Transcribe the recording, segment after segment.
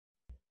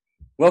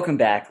Welcome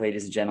back,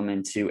 ladies and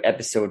gentlemen, to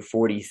episode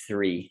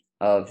 43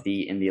 of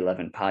the In the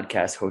 11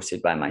 podcast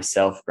hosted by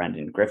myself,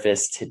 Brendan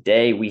Griffiths.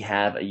 Today, we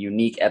have a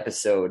unique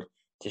episode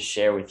to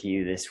share with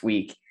you this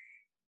week.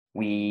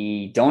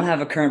 We don't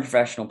have a current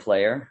professional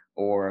player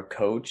or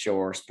coach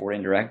or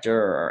sporting director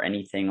or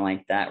anything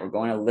like that. We're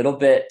going a little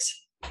bit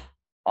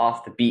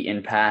off the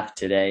beaten path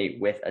today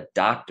with a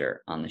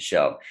doctor on the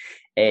show,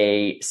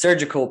 a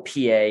surgical PA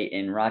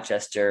in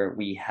Rochester.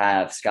 We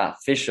have Scott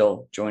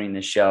Fischel joining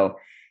the show.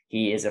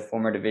 He is a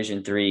former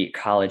Division III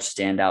college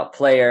standout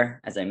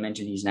player. As I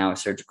mentioned, he's now a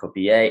surgical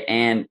PA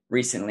and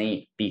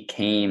recently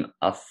became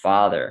a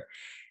father.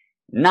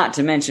 Not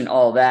to mention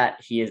all that,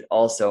 he is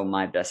also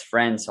my best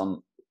friend. So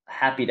I'm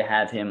happy to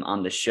have him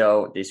on the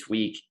show this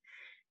week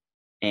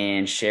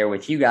and share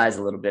with you guys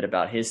a little bit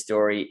about his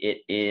story.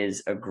 It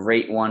is a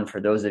great one for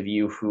those of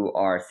you who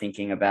are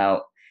thinking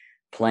about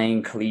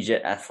playing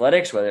collegiate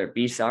athletics, whether it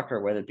be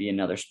soccer, whether it be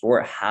another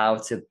sport, how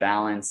to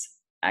balance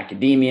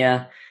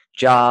academia,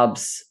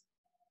 jobs,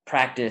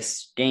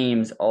 practice,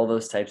 games, all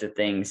those types of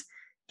things.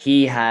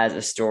 He has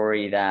a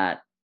story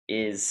that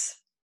is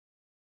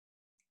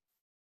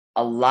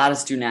a lot of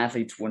student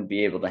athletes wouldn't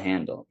be able to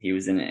handle. He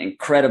was in an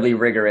incredibly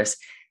rigorous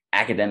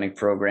academic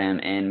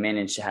program and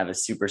managed to have a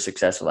super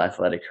successful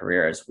athletic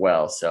career as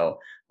well. So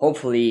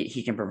hopefully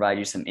he can provide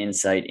you some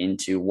insight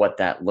into what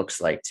that looks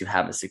like to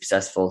have a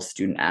successful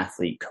student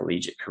athlete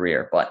collegiate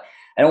career. But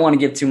I don't want to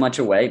give too much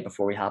away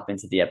before we hop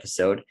into the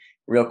episode.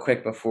 Real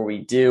quick before we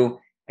do,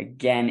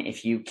 again,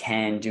 if you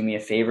can do me a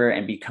favor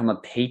and become a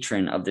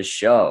patron of the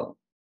show,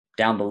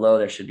 down below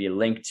there should be a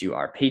link to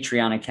our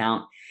Patreon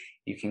account.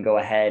 You can go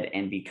ahead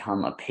and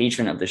become a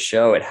patron of the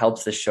show. It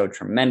helps the show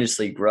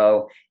tremendously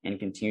grow and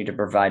continue to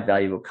provide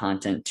valuable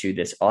content to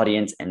this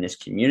audience and this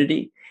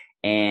community.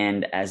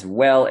 And as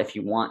well, if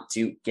you want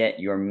to get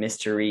your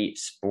mystery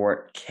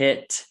sport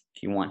kit,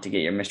 if you want to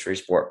get your mystery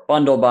sport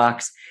bundle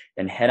box,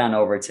 then head on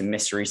over to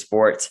Mystery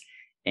Sports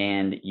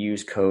and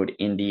use code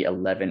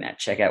INDY11 at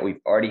checkout.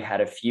 We've already had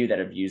a few that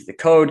have used the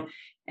code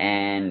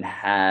and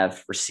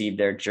have received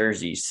their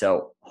jerseys.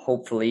 So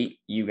hopefully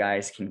you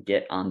guys can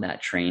get on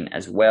that train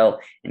as well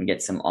and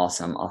get some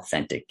awesome,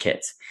 authentic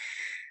kits.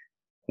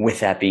 With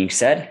that being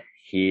said,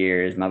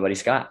 here's my buddy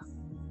Scott.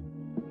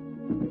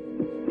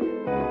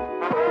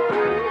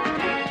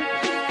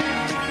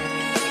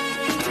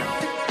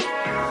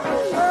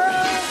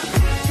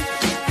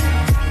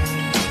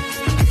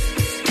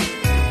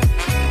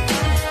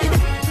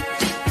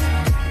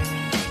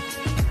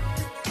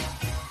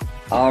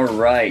 All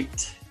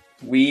right.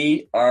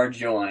 We are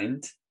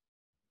joined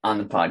on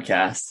the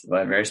podcast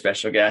by a very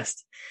special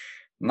guest.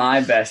 My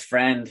best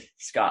friend,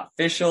 Scott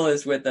Fischel,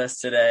 is with us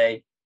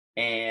today.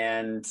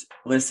 And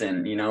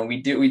listen,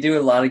 we do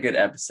a lot of good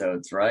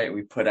episodes, right?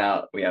 We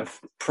have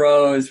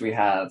pros, we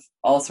have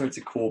all sorts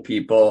of cool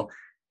people,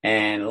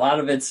 and a lot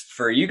of it's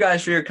for you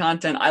guys for your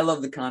content. I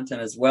love the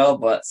content as well,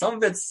 but some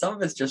of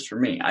it's just for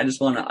me. I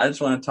just want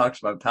to talk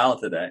to my pal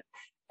today.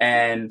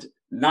 And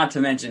not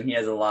to mention, he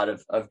has a lot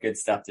of good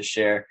stuff to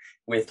share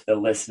with the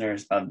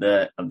listeners of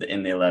the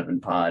In the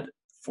 11 pod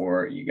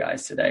for you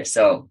guys today.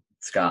 So,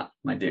 Scott,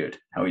 my dude,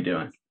 how we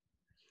doing?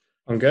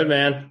 I'm good,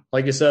 man.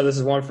 Like you said, this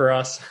is one for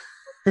us.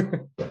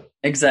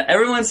 Exactly.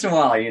 Every once in a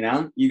while,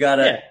 you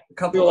got a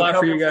couple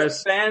for you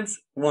guys. Fans,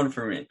 one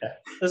for me. Yeah,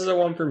 this is a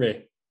one for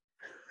me.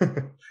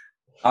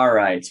 All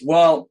right.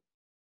 Well,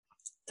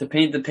 to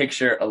paint the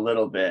picture a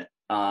little bit,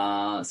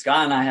 Scott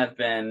and I have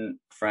been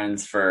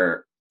friends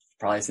for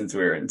probably since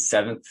we were in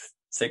 6th,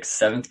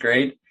 7th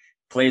grade.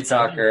 Played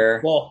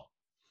soccer. Well,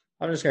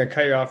 I'm just going to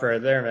cut you off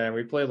right there, man.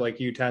 We played like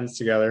U10s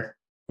together.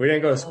 We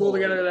didn't go to school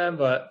together then,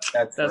 but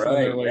that's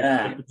right.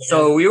 Yeah.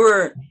 So we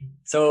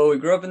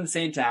grew up in the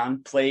same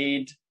town,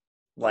 played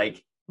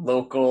like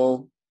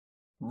local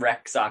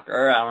rec soccer,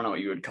 or I don't know what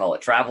you would call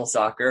it, travel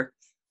soccer,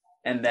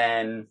 and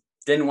then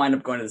didn't wind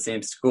up going to the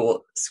same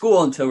school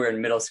until we were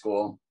in middle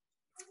school,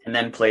 and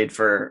then played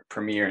for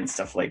Premier and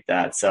stuff like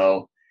that.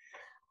 So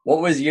what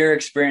was your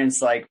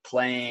experience like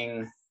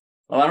playing?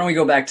 Well, why don't we'll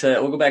go back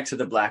to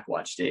the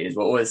Blackwatch days.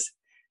 What was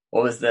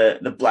the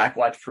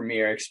Blackwatch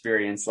Premier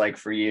experience like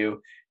for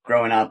you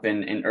growing up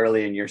and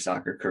early in your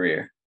soccer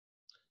career?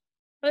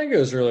 I think it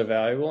was really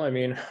valuable. I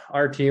mean,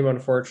 our team,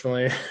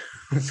 unfortunately,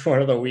 was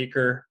one of the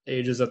weaker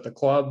ages at the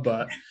club,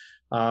 but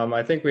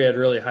I think we had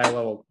really high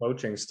level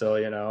coaching still,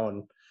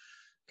 and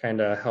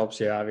kind of helps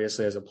you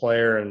obviously as a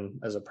player and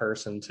as a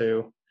person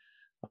too.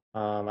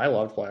 I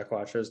loved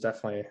Blackwatch. It was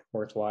definitely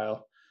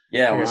worthwhile.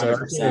 Yeah, 100%.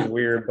 It was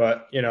weird,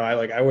 but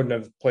I wouldn't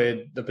have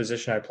played the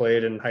position I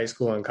played in high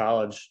school and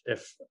college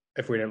if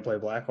we didn't play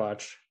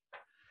Blackwatch.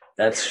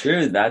 That's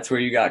true. That's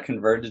where you got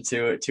converted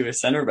to a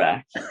center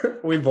back.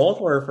 We both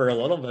were for a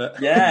little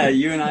bit. Yeah,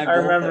 you and I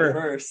both remember at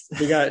first.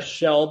 We got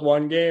shelled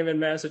one game in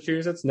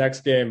Massachusetts.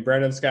 Next game,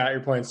 Brendan Scott,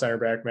 you're playing center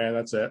back, man.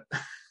 That's it.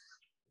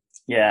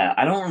 Yeah,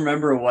 I don't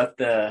remember what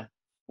the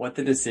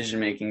decision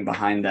making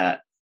behind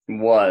that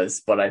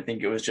but I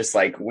think it was just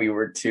like we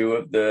were two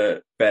of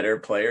the better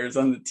players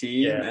on the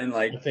team Yeah, and I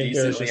like think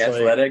it was decently just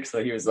like athletic.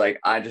 So he was like,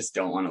 I just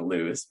don't want to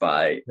lose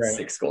by right.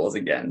 6 goals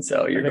again.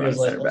 So I you're think it going to was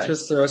like, center let's back.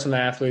 just throw some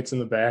athletes in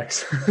the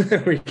backs.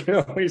 We can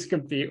always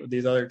compete with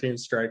these other team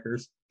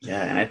strikers.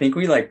 Yeah. And I think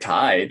we like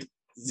tied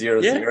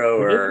 0 Yeah, 0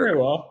 we did or very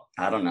well.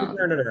 I don't We know.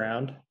 turned it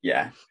around.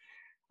 Yeah.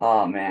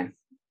 Oh, man.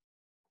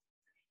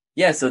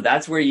 Yeah. So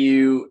that's where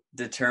you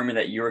determined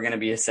that you were going to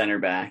be a center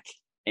back.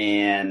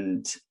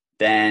 And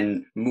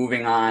then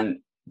moving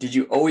on, did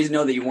you always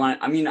know that you wanted?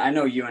 I mean, I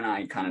know you and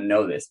I kind of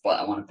know this, but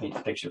I want to paint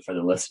the picture for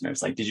the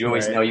listeners. Like, did you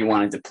always Right. know you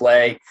wanted to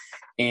play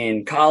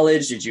in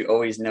college? Did you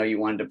always know you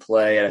wanted to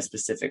play at a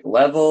specific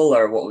level,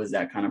 or what was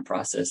that kind of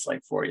process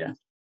like for you?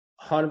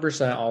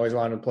 100% always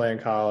wanted to play in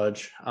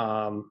college.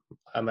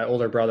 My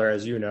older brother,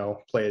 as you know,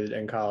 played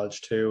in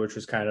college too, which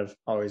was kind of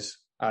always,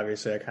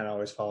 obviously, I kind of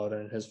always followed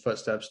in his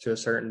footsteps to a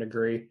certain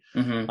degree.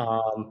 Mm-hmm.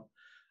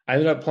 I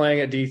ended up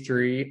playing at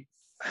D3.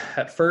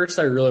 At first,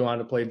 I really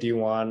wanted to play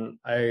D1.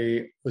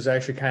 I was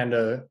actually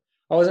I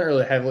wasn't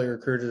really heavily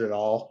recruited at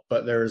all,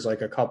 but there was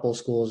like a couple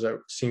schools that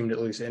seemed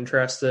at least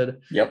interested.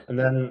 Yep. And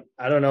then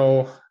I don't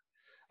know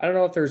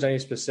if there was any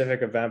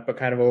specific event, but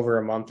kind of over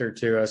a month or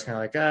two, I was kind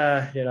of like,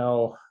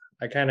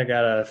 I kind of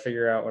got to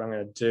figure out what I'm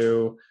going to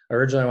do.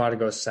 Originally, I wanted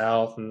to go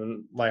south, and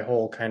then my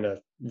whole kind of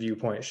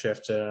viewpoint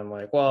shifted. And I'm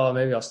like, well,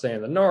 maybe I'll stay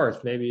in the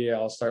north. Maybe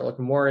I'll start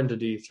looking more into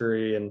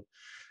D3, and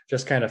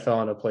just kind of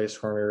fell into place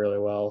for me really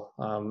well.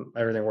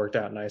 Everything worked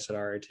out nice at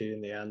RIT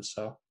in the end.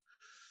 So,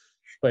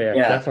 but yeah,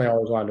 Yeah. definitely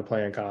always wanted to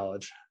play in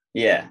college.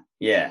 Yeah.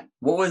 Yeah.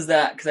 What was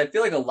that? Because I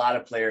feel like a lot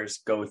of players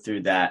go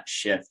through that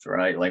shift,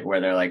 right? Like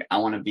where they're like, I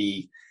want to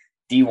be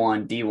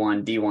D1,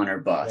 D1, D1 or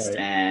bust. Right.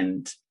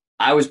 And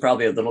I was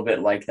probably a little bit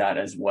like that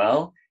as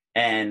well.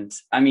 And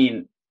I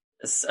mean,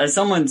 as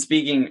someone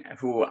speaking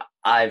who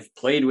I've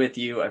played with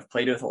you, I've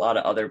played with a lot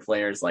of other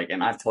players, like,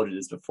 and I've told you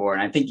this before,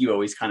 and I think you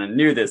always kind of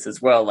knew this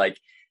as well. Like,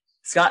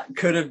 Scott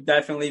could have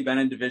definitely been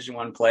a Division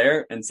 1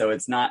 player, and so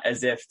it's not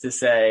as if to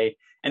say,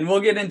 and we'll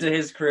get into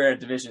his career at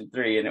Division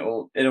 3, and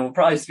it will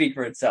probably speak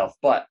for itself.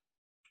 But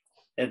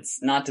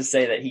it's not to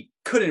say that he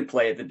couldn't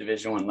play at the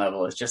Division 1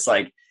 level. It's just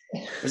like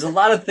there's a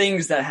lot of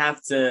things that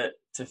have to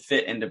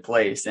fit into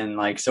place, and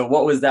like so.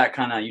 What was that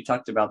kind of? You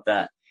talked about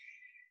that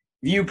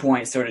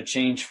viewpoint sort of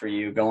change for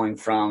you going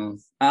from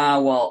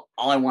well,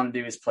 all I want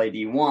to do is play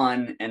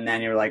D1, and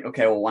then you're like,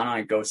 okay, well, why don't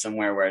I go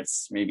somewhere where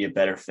it's maybe a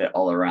better fit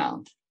all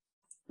around?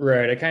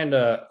 Right. I kind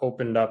of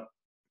opened up,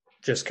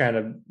 just kind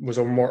of was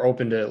more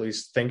open to at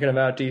least thinking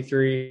about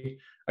D3.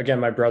 Again,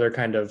 my brother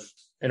kind of,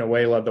 in a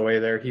way, led the way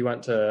there. He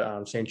went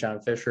to St. John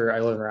Fisher. I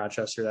live in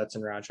Rochester. That's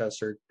in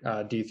Rochester,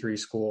 D3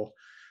 school.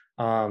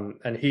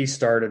 And he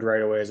started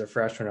right away as a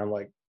freshman. I'm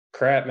like,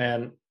 crap,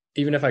 man.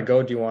 Even if I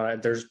go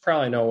D1, there's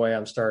probably no way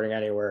I'm starting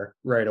anywhere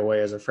right away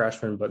as a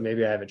freshman, but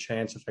maybe I have a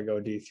chance if I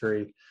go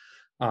D3.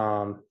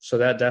 So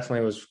that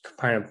definitely was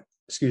kind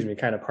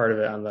of part of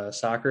it on the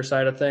soccer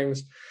side of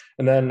things.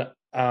 And then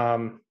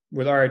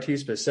with RIT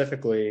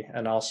specifically,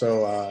 and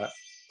also,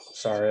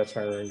 sorry, that's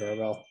my ring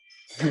doorbell.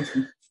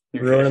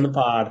 Ruining the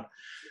pod.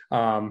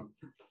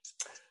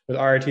 With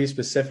RIT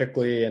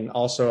specifically, and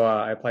also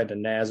I applied to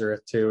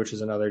Nazareth too, which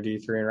is another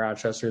D3 in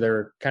Rochester. There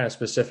were kind of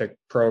specific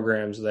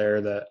programs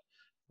there that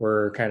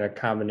were kind of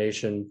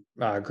combination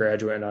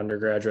graduate and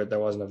undergraduate that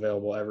wasn't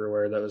available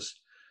everywhere. That was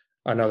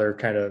another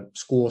kind of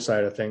school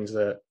side of things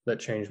that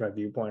changed my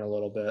viewpoint a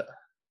little bit.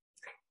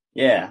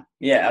 Yeah,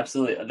 yeah,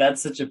 absolutely.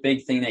 That's such a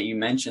big thing that you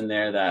mentioned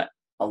there, that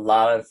a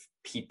lot of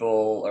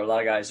people or a lot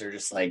of guys are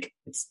just like,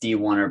 it's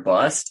D1 or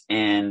bust.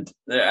 And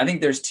I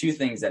think there's two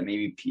things that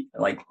maybe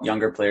like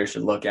younger players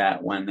should look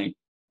at when they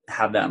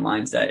have that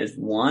mindset. Is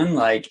one,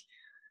 like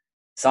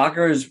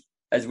soccer is,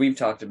 as we've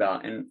talked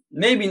about, and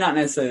maybe not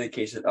necessarily the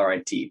case with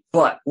RIT,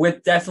 but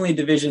with definitely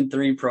Division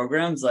 3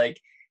 programs, like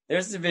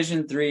there's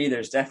Division 3,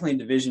 there's definitely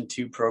Division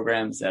 2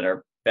 programs that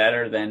are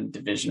better than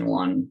Division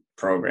 1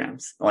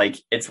 programs. Like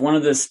it's one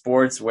of the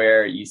sports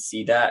where you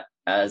see that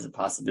as a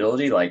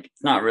possibility. Like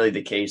it's not really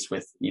the case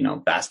with,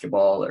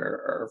 basketball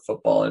or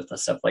football or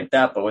stuff like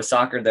that. But with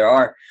soccer, there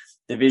are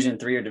Division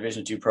 3 or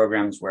Division 2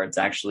 programs where it's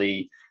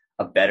actually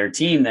a better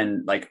team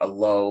than like a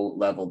low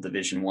level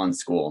Division 1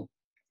 school.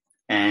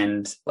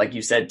 And like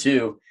you said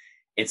too,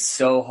 it's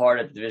so hard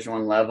at the Division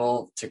 1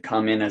 level to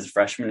come in as a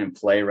freshman and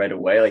play right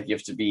away. Like you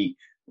have to be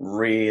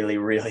really,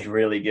 really,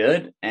 really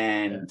good.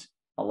 And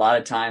a lot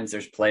of times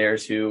there's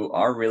players who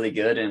are really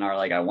good and are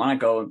like, I want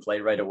to go and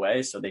play right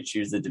away. So they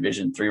choose the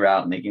Division 3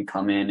 route and they can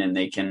come in and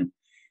they can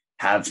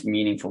have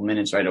meaningful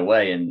minutes right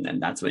away.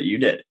 And that's what you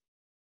did.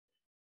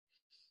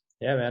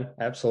 Yeah, man,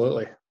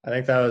 absolutely. I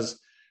think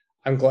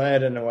I'm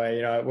glad in a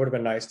way, it would have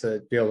been nice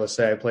to be able to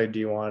say I played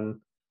D1.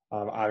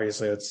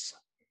 Obviously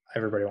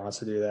everybody wants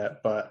to do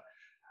that, but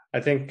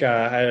I think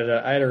I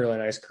had a really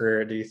nice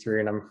career at D3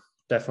 and I'm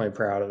definitely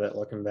proud of it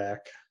looking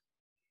back.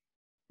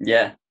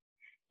 Yeah.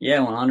 Yeah,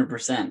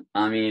 100%.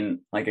 I mean,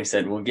 like I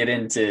said, we'll get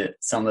into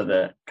some of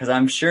because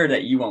I'm sure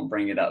that you won't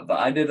bring it up, but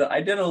I did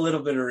a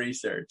little bit of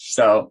research.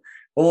 So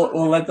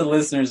we'll let the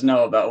listeners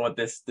know about what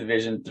this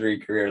Division III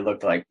career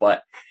looked like.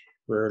 But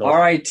Brutal.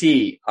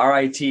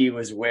 RIT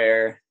was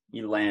where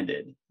you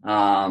landed.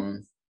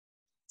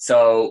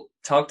 So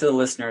talk to the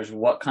listeners.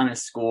 What kind of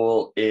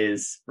school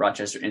is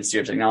Rochester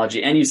Institute of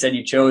Technology? And you said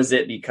you chose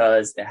it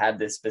because it had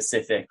this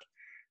specific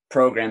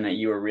program that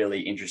you were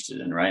really interested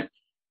in, right?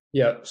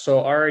 Yeah.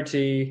 So RIT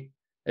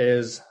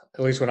is, at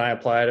least when I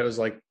applied, it was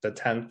like the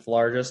 10th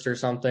largest or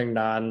something,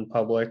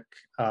 non-public,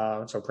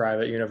 so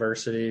private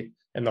university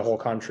in the whole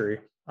country.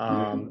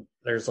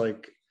 There's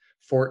like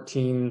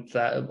 14,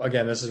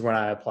 again, this is when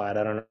I applied.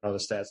 I don't know the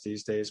stats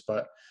these days,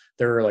 but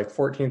there were like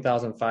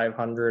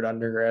 14,500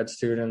 undergrad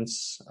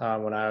students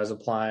when I was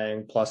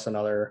applying, plus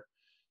another,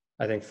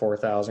 I think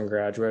 4,000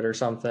 graduate or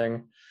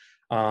something.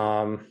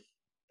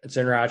 It's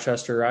in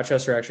Rochester.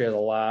 Rochester actually has a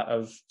lot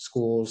of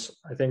schools.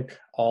 I think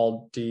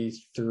all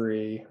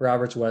D3.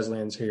 Roberts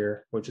Wesleyan's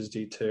here, which is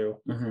D2.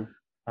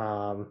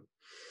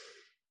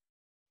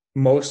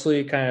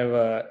 Mostly kind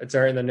of it's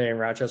already in the name,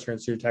 Rochester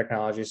Institute of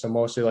Technology. So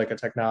mostly like a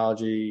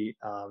technology,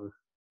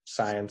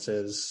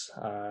 sciences,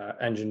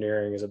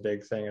 engineering is a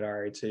big thing at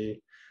RIT.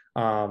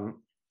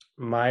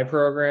 My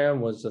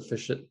program was the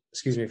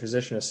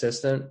physician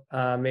assistant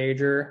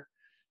major,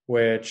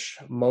 which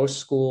most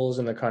schools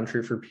in the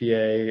country for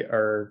PA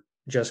are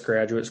just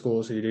graduate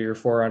schools. So you do your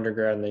 4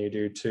 undergrad and then you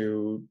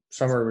do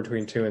somewhere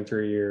between 2 and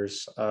 3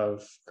 years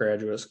of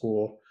graduate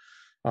school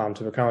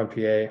to become a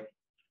PA.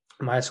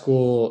 My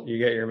school, you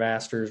get your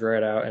master's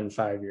right out in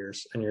 5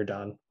 years and you're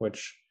done,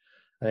 which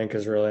I think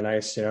is really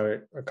nice. You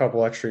know, a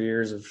couple extra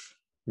years of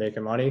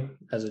making money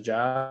as a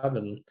job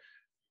and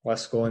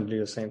less schooling to do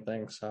the same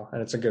thing. So,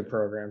 and it's a good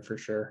program for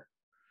sure.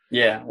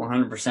 Yeah,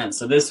 100%.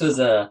 So this was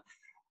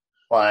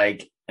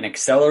like an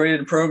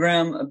accelerated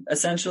program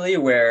essentially,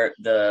 where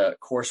the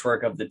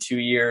coursework of the 2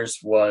 years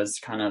was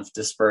kind of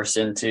dispersed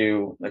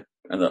into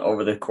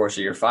over the course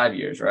of your 5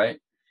 years, right?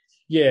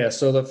 Yeah,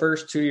 so the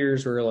first 2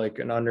 years were like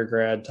an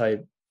undergrad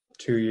type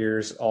 2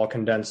 years, all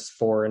condensed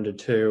 4 into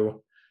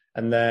 2.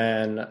 And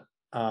then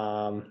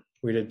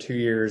we did 2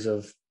 years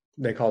of,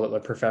 they called it the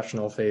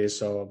professional phase.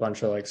 So a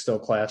bunch of like still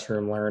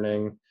classroom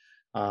learning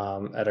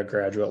at a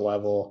graduate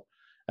level.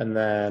 And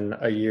then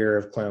a year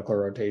of clinical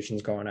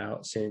rotations, going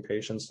out, seeing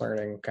patients,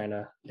 learning kind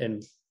of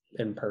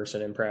in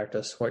person, in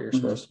practice, what you're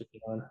supposed to be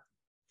doing.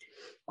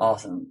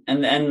 Awesome.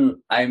 And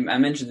I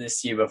mentioned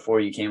this to you before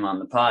you came on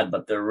the pod,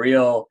 but the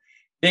real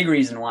big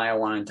reason why I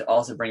wanted to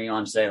also bring you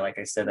on today, like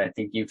I said, I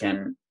think you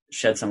can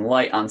shed some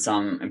light on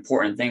some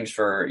important things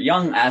for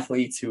young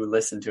athletes who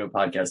listen to a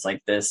podcast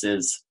like this,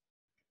 is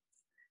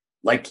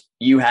like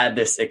you had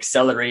this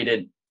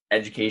accelerated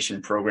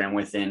education program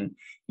within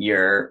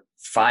your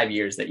 5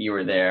 years that you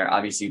were there.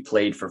 Obviously you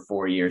played for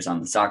 4 years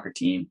on the soccer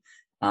team.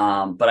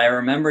 But I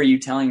remember you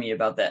telling me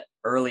about that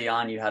early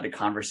on. You had a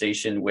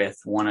conversation with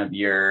one of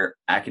your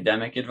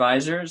academic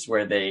advisors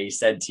where they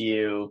said to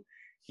you,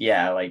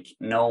 yeah, like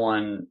no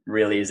one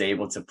really is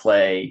able to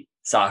play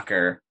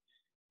soccer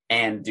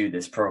and do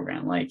this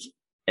program. Like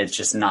it's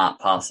just not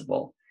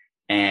possible.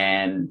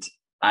 And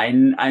I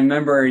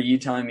remember you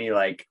telling me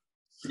like,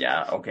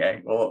 yeah,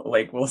 okay, well,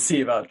 like we'll see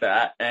about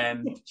that.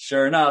 And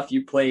sure enough,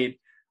 you played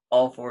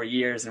all 4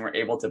 years and were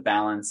able to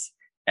balance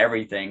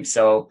everything.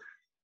 So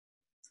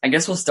I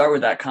guess we'll start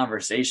with that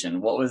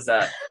conversation. What was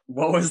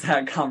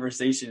that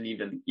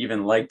conversation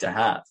even like to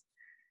have?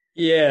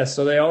 Yeah,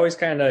 so they always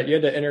you had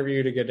to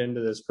interview to get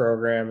into this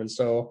program. And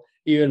so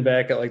even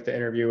back at like the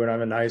interview when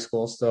I'm in high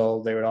school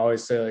still, they would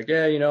always say like,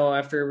 yeah,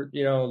 after,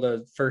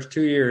 the first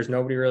 2 years,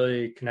 nobody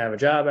really can have a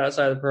job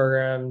outside the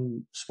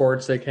program.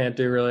 Sports they can't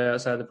do really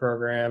outside the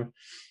program.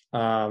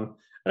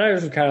 And I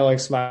was kind of like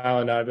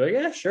smiling. I'd be like,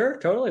 yeah, sure,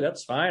 totally.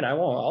 That's fine.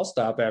 I'll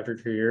stop after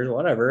 2 years,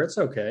 whatever. It's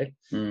okay.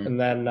 And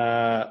then,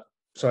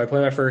 so I play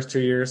my first 2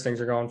 years,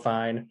 things are going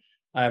fine.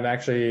 I'm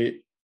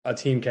actually a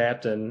team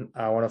captain,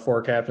 one of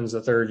 4 captains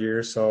the third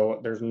year. So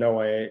there's no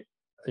way,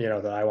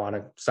 that I want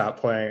to stop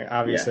playing.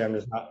 Obviously,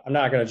 yeah. I'm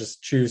not going to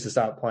just choose to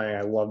stop playing.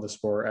 I love the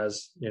sport,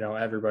 as,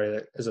 everybody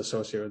that is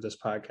associated with this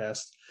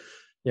podcast,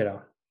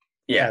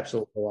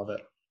 absolutely love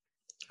it.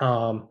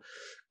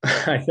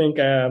 I think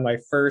my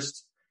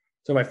first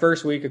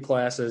week of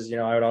classes,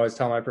 I would always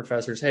tell my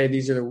professors, hey,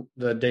 these are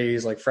the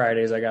days, like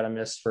Fridays, I got to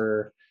miss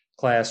for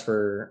class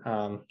for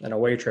an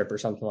away trip or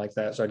something like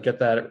that. So I'd get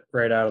that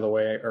right out of the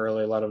way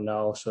early, let them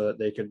know so that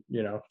they could,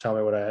 tell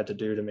me what I had to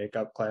do to make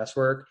up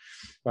classwork.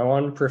 My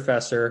one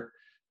professor,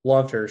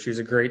 loved her. She's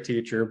a great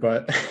teacher,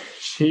 but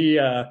she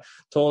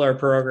told our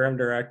program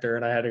director,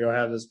 and I had to go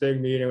have this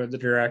big meeting with the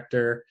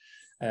director,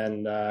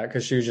 and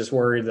because she was just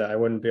worried that I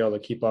wouldn't be able to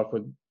keep up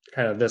with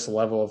kind of this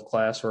level of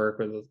classwork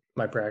with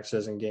my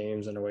practices and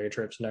games and away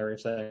trips and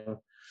everything.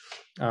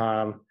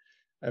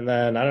 And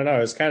then, I don't know,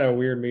 it was kind of a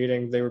weird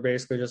meeting. They were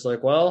basically just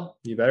like, well,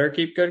 you better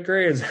keep good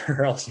grades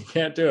or else you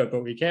can't do it,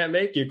 but we can't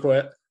make you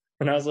quit.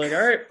 And I was like,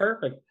 all right,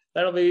 perfect.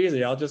 That'll be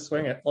easy. I'll just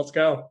swing it. Let's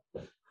go.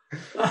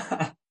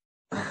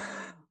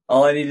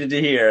 All I needed to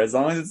hear. As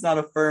long as it's not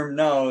a firm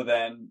no,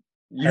 then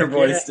Your Heck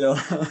boy yeah. still,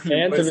 your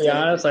And boy to be still.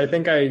 honest, I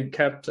think I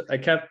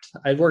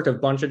worked a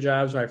bunch of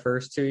jobs my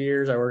first 2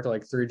 years. I worked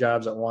like three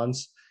jobs at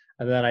once.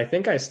 And then I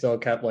think I still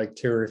kept like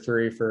two or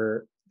three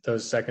for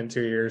those second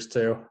 2 years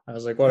too. I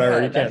was like, whatever,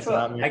 Yeah, you can't that's what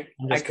stop me. I'm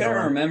I just couldn't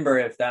going. remember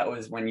if that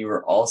was when you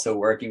were also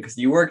working because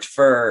you worked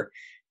for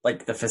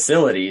like the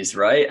facilities,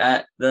 right?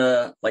 At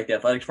the like the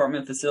athletic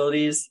department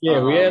facilities.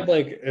 Yeah, we had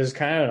like it was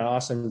kind of an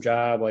awesome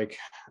job. Like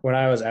when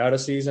I was out of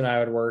season, I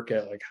would work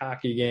at like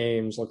hockey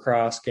games,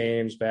 lacrosse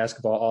games,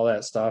 basketball, all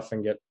that stuff,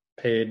 and get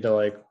paid to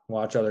like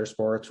watch other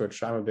sports,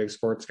 which I'm a big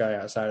sports guy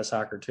outside of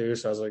soccer too.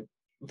 So I was like,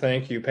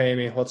 thank you, pay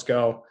me, let's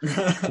go.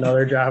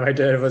 Another job I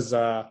did was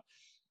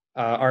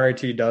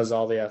RIT does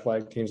all the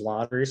athletic teams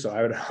laundry, so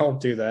I would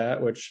help do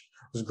that, which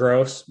was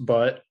gross,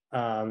 but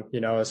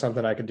it's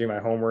something I could do my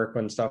homework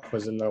when stuff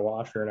was in the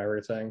washer and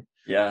everything.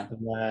 Yeah,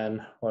 And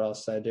then what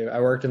else did I do? I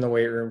worked in the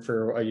weight room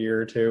for a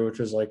year or two, which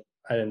was like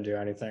I didn't do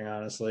anything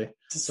honestly,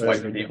 just but it was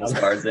a swiping good people's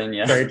job. cards in.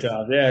 Yeah, Great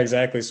job. Yeah,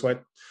 exactly.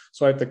 Swipe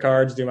the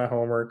cards, do my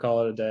homework,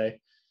 call it a day.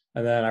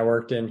 And then I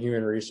worked in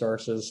human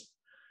resources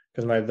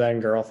because my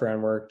then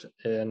girlfriend worked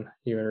in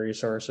human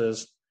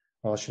resources.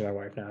 Well, she's my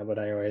wife now, but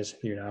anyways,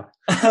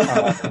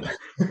 Um,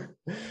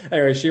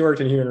 anyway, she worked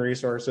in human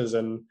resources,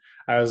 and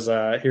I was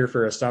here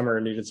for a summer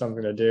and needed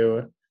something to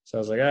do. So I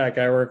was like,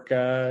 can I work?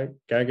 Can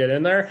I get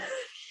in there?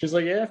 She's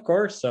like, yeah, of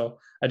course. So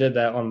I did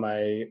that on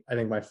I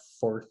think my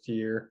fourth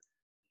year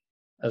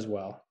as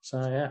well. So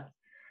yeah.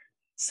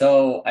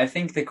 So I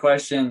think the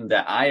question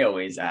that I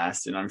always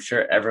asked, and I'm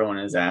sure everyone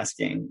is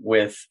asking,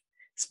 with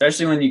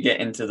especially when you get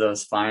into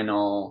those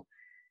final,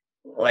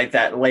 like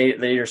that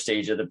later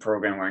stage of the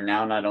program, where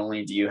now not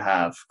only do you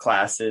have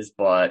classes,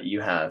 but you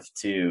have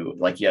to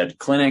like you had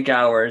clinic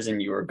hours,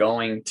 and you were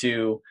going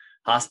to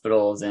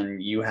hospitals,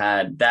 and you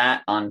had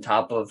that on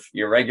top of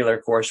your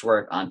regular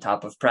coursework, on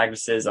top of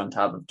practices, on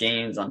top of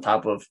games, on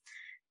top of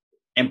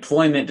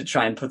employment to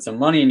try and put some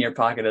money in your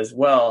pocket as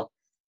well.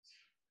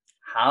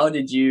 How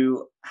did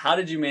you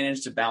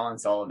manage to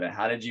balance all of it?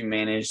 How did you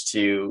manage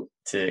to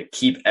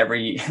keep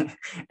every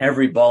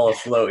every ball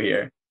afloat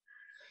here?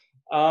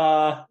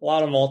 A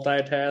lot of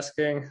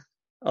multitasking,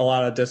 a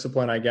lot of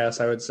discipline, I guess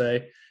I would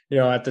say.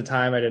 At the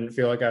time, I didn't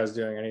feel like I was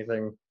doing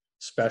anything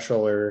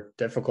special or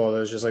difficult. It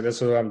was just like,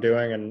 this is what I'm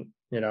doing,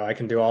 and I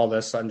can do all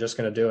this. I'm just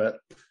going to do it.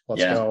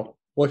 Let's Yeah. go.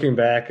 Looking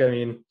back, I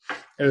mean,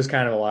 it was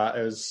kind of a lot.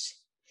 It was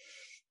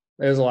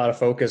a lot of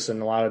focus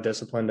and a lot of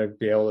discipline to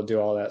be able to do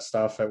all that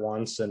stuff at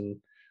once.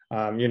 And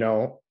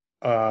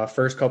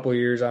first couple of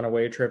years on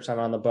away trips, I'm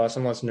on the bus,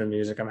 I'm listening to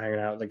music, I'm hanging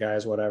out with the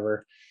guys,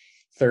 whatever.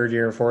 Third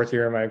year and fourth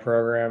year of my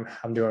program,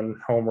 I'm doing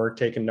homework,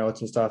 taking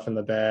notes and stuff in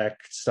the back,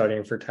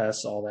 studying for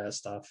tests, all that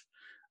stuff.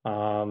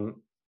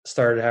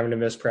 Started having to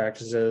miss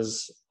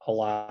practices a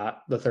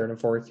lot the third and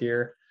fourth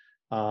year.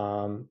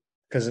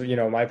 Because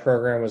my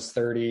program was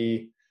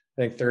 30,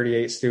 I think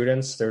 38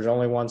 students. There's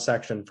only one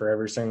section for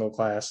every single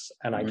class,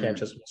 and I can't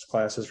just miss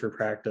classes for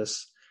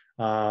practice.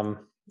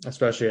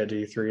 Especially at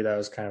D3, that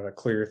was kind of a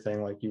clear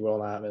thing. Like, you will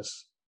not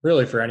miss,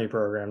 really, for any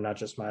program, not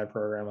just my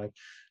program. Like,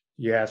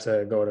 you have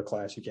to go to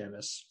class. You can't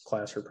miss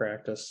class for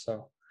practice.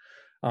 So,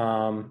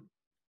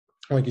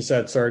 like you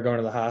said, started going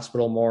to the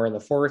hospital more in the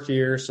fourth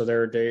year. So there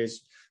were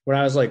days when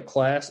I was like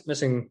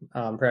missing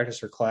practice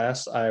for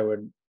class, I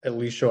would at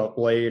least show up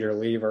late or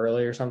leave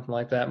early or something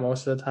like that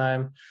most of the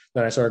time.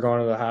 Then I started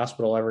going to the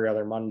hospital every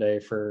other Monday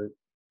for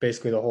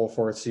basically the whole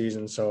fourth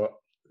season. So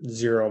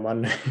zero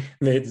Monday,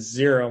 made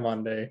zero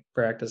Monday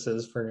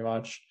practices pretty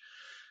much.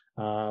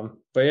 But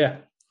yeah,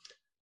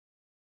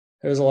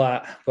 it was a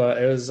lot, but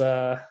it was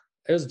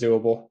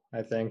doable.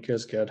 I think it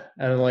was good.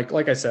 And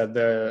like I said,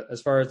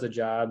 as far as the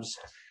jobs,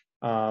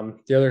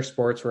 the other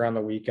sports were on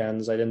the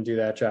weekends. I didn't do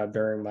that job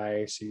during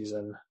my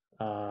season.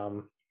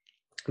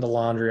 The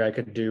laundry, I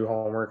could do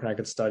homework and I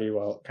could study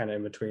while kind of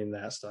in between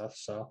that stuff.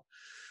 So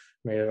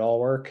made it all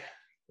work.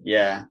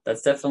 Yeah,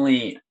 that's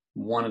definitely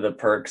one of the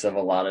perks of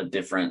a lot of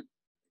different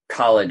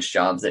college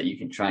jobs that you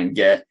can try and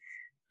get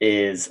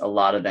is a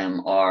lot of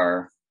them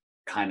are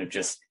kind of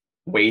just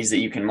ways that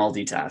you can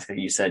multitask. Like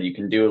you said, you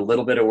can do a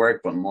little bit of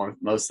work, but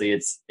mostly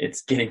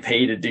it's getting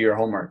paid to do your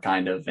homework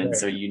kind of. And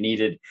so you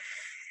needed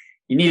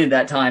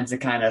that time to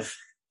kind of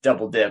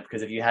double dip,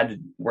 because if you had to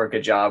work a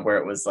job where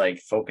it was like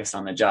focused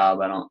on the job,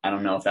 I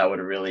don't know if that would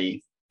have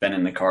really been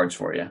in the cards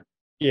for you.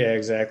 Yeah,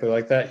 exactly.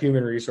 Like that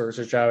human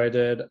resources job I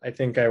did, I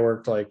think I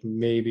worked like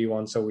maybe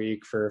once a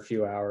week for a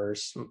few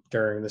hours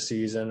during the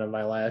season of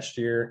my last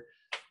year.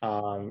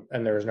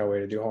 And there was no way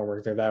to do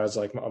homework there. That was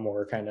like a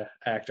more kind of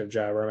active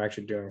job where I'm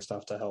actually doing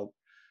stuff to help,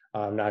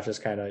 not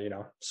just kind of,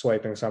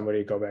 swiping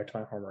somebody, go back to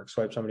my homework,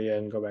 swipe somebody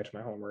in, go back to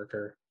my homework,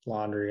 or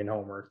laundry and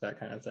homework, that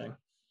kind of thing.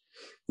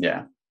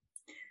 Yeah.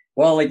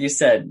 Well, like you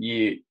said,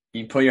 you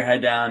put your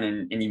head down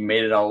and you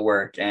made it all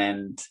work.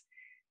 And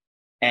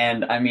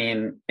I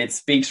mean, it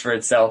speaks for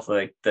itself,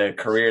 like the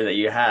career that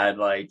you had,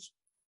 like,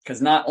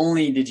 because not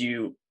only did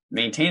you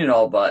maintain it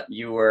all, but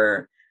you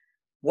were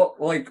what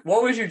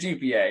was your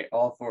GPA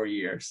all 4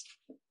 years?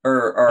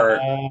 Or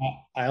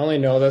I only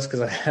know this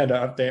because I had to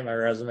update my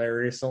resume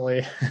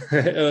recently.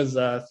 It was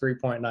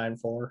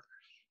 3.94.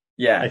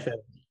 Yeah. I think.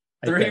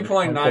 I think. I could be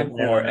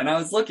 3.94. on it. And I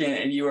was looking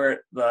and you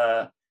were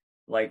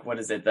what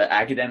is it, the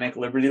Academic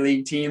Liberty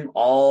League team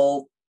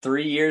all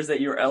 3 years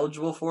that you were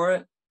eligible for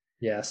it.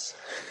 Yes.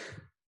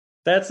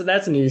 That's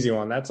an easy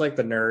one. That's like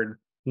the nerd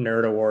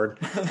award.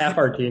 Half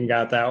our team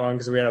got that one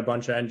because we had a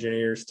bunch of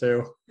engineers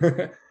too.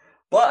 But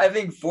I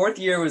think fourth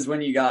year was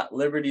when you got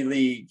Liberty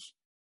League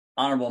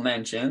honorable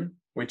mention,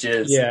 which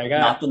is Yeah,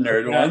 not the I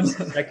nerd got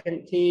one.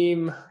 second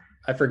team.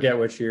 I forget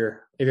which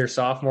year, either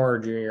sophomore or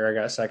junior. I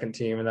got second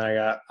team, and then I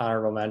got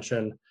honorable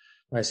mention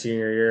my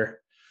senior year.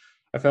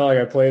 I felt like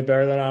I played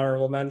better than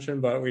honorable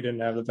mention, but we didn't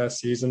have the best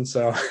season.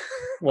 So,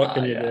 what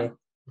can you Yeah, do?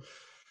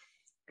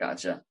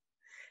 gotcha.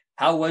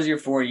 How was your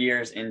 4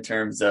 years in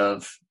terms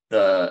of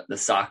the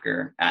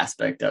soccer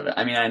aspect of it?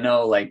 I mean, I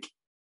know like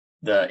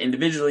the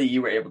individually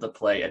you were able to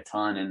play a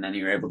ton, and then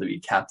you were able to be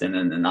captain,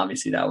 and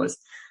obviously that was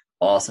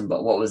awesome.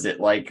 But what was it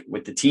like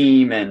with the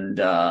team and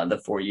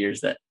the 4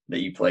 years that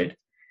you played?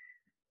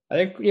 I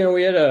think we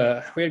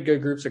had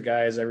good groups of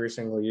guys every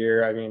single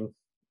year. I mean,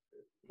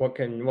 what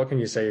can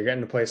you say? You're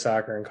getting to play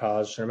soccer in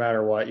college, no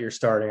matter what. You're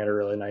starting at a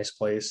really nice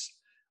place.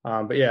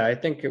 But yeah, I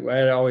think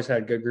I always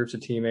had good groups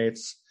of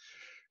teammates.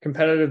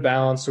 Competitive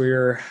balance. We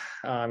were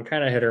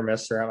kind of hit or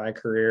miss throughout my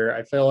career.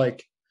 I feel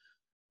like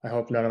I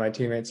hope none of my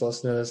teammates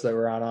listen to this that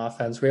were on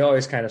offense. We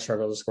always kind of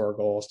struggle to score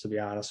goals, to be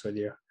honest with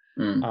you.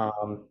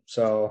 Mm.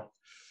 So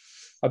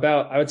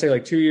I would say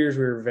like 2 years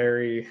we were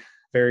very,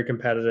 very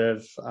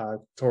competitive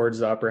towards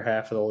the upper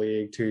half of the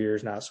league. 2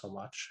 years, not so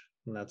much.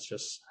 And that's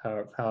just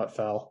how it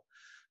fell.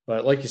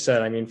 But like you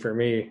said, I mean, for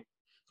me,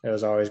 it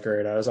was always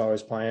great. I was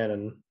always playing,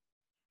 and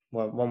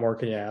what more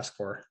can you ask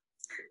for?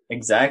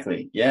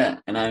 Exactly. Yeah.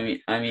 And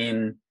I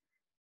mean,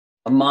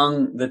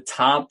 among the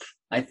top,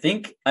 I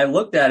think I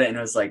looked at it and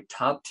it was like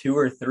top two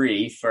or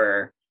three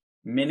for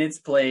minutes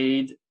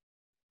played,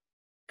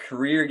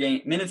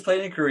 minutes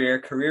played in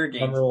career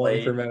games Number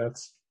one for played.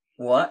 minutes.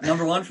 What?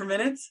 Number one for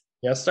minutes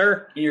Yes,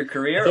 sir. in your I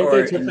career think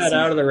or they took in the that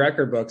out of season? the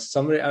record books.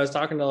 I was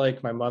talking to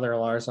like my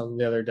mother-in-law or something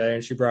the other day,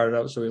 and she brought it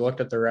up. So we looked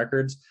at the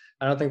records.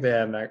 I don't think they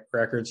have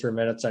records for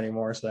minutes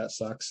anymore, so that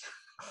sucks.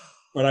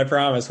 But I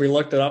promise, we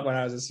looked it up when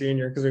I was a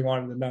senior because we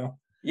wanted to know.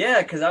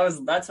 Yeah, because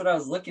that's what I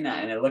was looking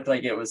at, and it looked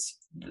like it was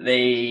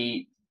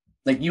they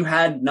like you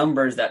had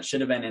numbers that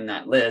should have been in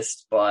that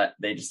list, but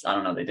they just I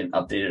don't know, they didn't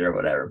update it or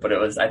whatever. But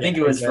I think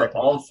Yeah, it was for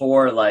exactly. all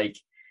four like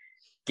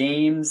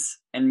games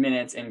and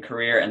minutes in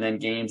career and then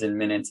games and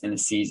minutes in a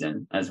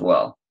season as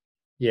well.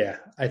 Yeah,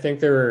 I think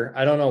there were.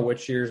 I don't know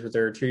which years, but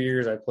there were 2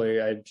 years I played.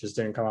 I just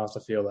didn't come off the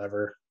field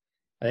ever.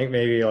 I think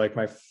maybe like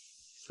my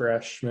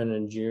freshman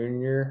and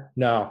junior.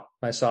 No,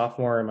 my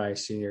sophomore and my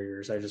senior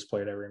years. I just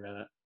played every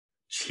minute.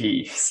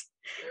 Jeez.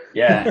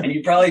 Yeah, and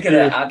you probably could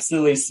have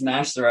absolutely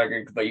smashed the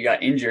record, but you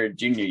got injured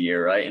junior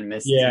year, right? And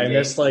missed Yeah, two I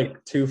missed games.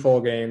 like 2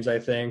 full games. I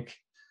think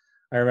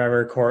I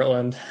remember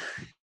Cortland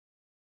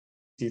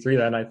D3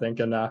 then. I think,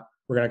 and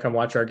we're gonna come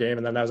watch our game,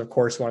 and then that was of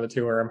course one of the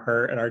two where I'm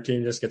hurt, and our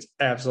team just gets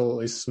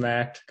absolutely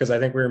smacked because I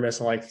think we were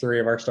missing like 3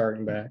 of our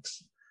starting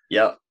backs.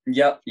 Yep.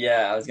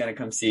 Yeah, I was gonna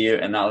come see you,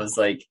 and that was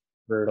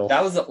Brutal.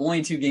 the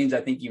only two games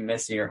I think you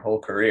missed in your whole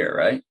career,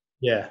 right?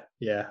 Yeah.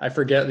 I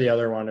forget the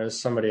other one. It was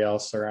somebody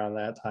else around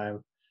that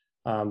time.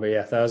 But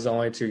yeah, that was the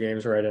only 2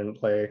 games where I didn't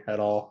play at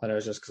all, and it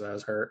was just because I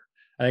was hurt.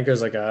 I think it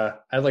was I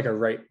had like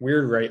a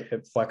weird right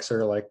hip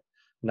flexor, like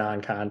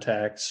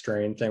non-contact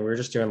strain thing. We were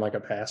just doing like a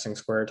passing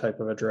square type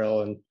of a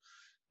drill, and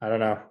I don't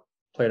know,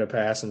 played a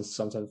pass and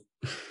something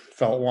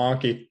felt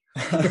wonky.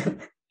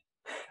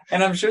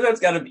 And I'm sure that's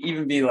got to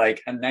even be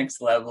like a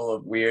next level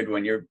of weird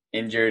when you're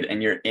injured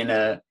and you're in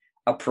a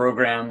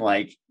program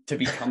like to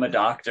become a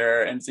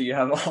doctor, and so you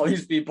have all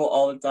these people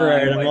all the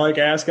Right. time. I'm like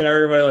asking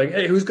everybody, like,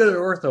 hey, who's good at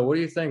ortho? What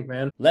do you think,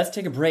 man? Let's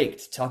take a break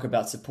to talk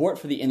about support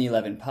for the In the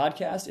 11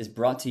 podcast is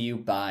brought to you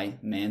by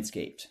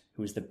Manscaped,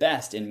 who is the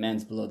best in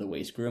men's below the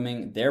waist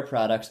grooming. Their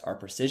products are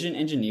precision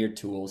engineered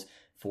tools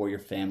for your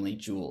family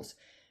jewels.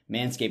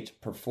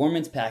 Manscaped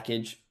Performance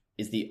Package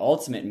is the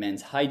ultimate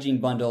men's hygiene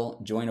bundle.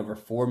 Join over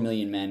 4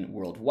 million men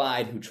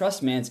worldwide who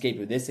trust Manscaped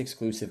with this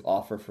exclusive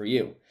offer for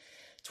you.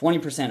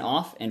 20%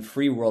 off and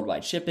free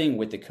worldwide shipping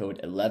with the code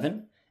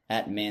 11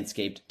 at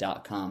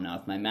manscaped.com. Now,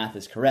 if my math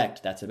is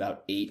correct, that's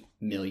about 8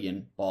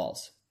 million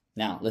balls.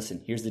 Now,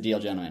 listen, here's the deal,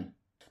 gentlemen.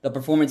 The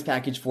Performance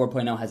Package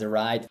 4.0 has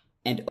arrived,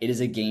 and it is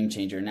a game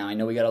changer. Now, I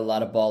know we got a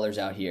lot of ballers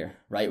out here,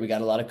 right? We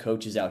got a lot of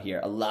coaches out here.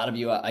 A lot of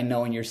you, I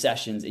know in your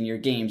sessions, in your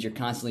games, you're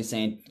constantly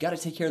saying, you got to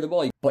take care of the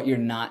ball, but you're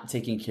not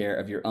taking care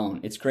of your own.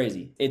 It's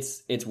crazy.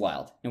 It's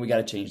wild, and we got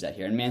to change that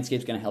here, and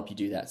Manscaped's going to help you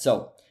do that.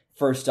 So,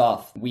 first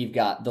off, we've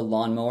got the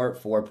Lawnmower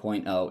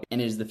 4.0,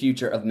 and it is the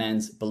future of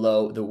men's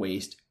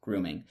below-the-waist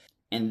grooming.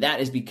 And that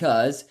is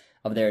because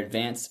of their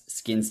advanced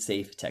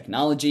skin-safe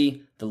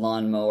technology. The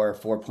Lawnmower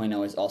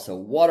 4.0 is also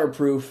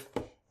waterproof.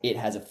 It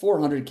has a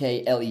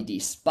 400K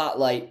LED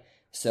spotlight,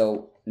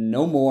 so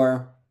no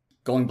more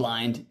going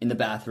blind in the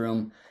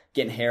bathroom,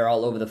 getting hair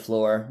all over the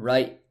floor,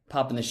 right?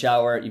 Pop in the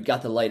shower, you've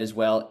got the light as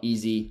well,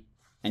 easy,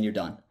 and you're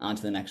done. On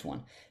to the next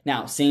one.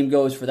 Now, same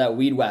goes for that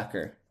Weed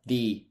Whacker,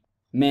 the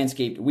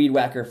Manscaped Weed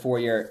Whacker for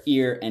your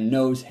ear and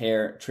nose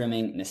hair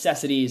trimming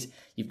necessities.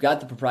 You've got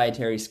the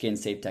proprietary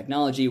skin-safe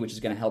technology, which is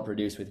going to help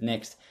reduce with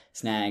nicks,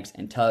 snags,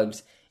 and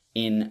tugs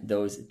in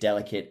those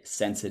delicate,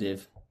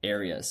 sensitive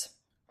areas.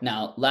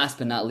 Now, last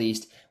but not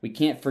least, we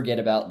can't forget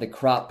about the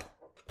Crop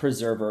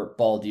Preserver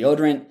Ball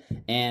Deodorant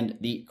and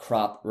the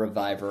Crop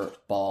Reviver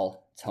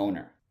Ball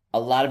Toner. A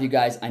lot of you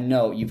guys, I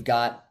know you've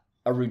got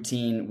a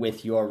routine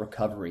with your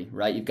recovery,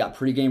 right? You've got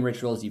pre-game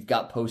rituals, you've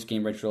got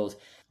post-game rituals,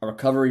 a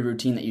recovery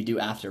routine that you do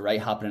after, right?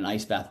 Hop in an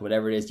ice bath,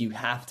 whatever it is. You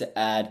have to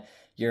add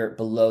your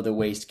below the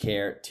waist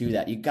care to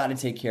that. You got to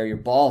take care of your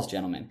balls,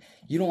 gentlemen.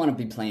 You don't want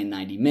to be playing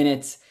 90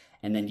 minutes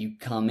and then you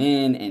come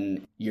in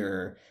and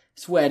you're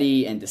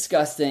sweaty and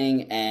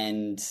disgusting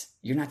and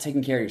you're not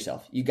taking care of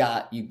yourself. You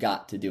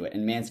got to do it.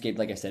 And Manscaped,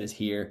 like I said, is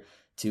here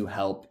to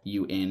help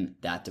you in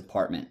that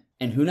department.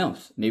 And who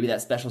knows, maybe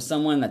that special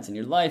someone that's in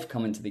your life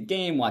coming to the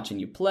game, watching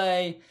you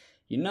play,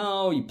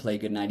 you play a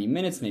good 90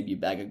 minutes, maybe you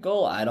bag a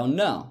goal, I don't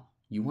know.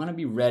 You want to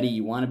be ready,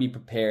 you want to be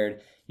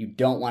prepared, you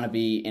don't want to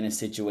be in a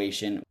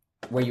situation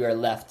where you are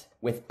left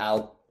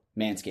without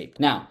Manscaped.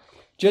 Now,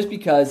 just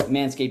because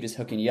Manscaped is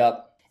hooking you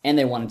up and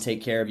they want to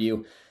take care of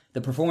you,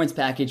 the Performance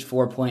Package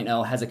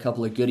 4.0 has a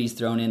couple of goodies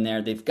thrown in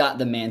there. They've got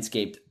the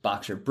Manscaped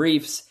Boxer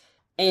Briefs,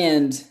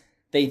 and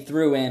they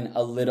threw in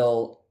a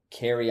little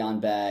carry-on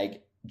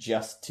bag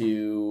just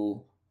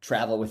to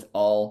travel with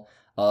all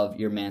of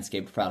your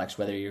Manscaped products,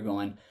 whether you're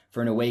going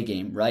for an away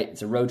game, right?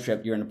 It's a road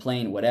trip, you're in a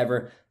plane,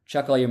 whatever.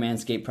 Chuck all your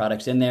Manscaped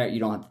products in there. You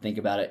don't have to think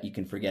about it. You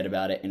can forget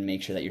about it and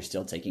make sure that you're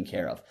still taken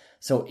care of.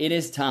 So it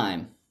is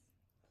time,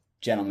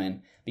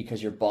 gentlemen,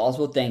 because your balls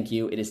will thank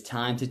you. It is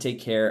time to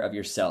take care of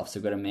yourself. So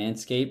go to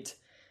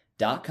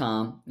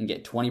manscaped.com and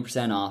get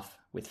 20% off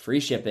with free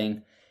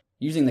shipping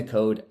using the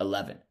code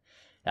 11.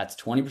 That's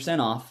 20%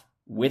 off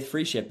with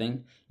free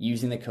shipping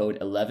using the code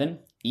 11,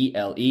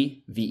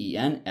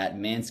 ELEVEN, at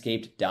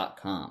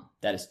manscaped.com.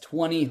 That is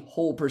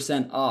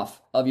 20%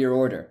 off of your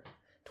order.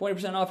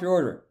 20% off your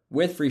order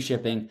with free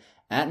shipping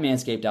at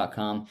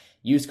manscaped.com.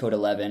 Use code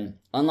 11.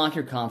 Unlock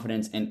your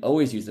confidence and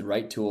always use the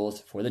right tools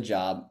for the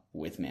job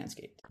with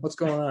Manscaped. What's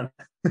going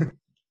on?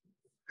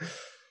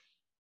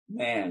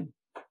 Man.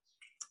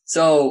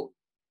 So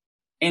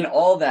in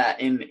all that,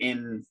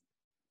 in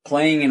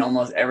playing in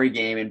almost every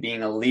game and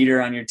being a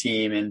leader on your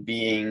team and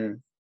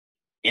being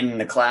in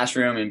the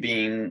classroom and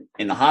being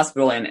in the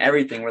hospital and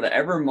everything, were there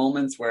ever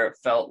moments where it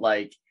felt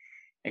like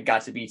it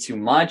got to be too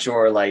much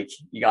or like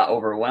you got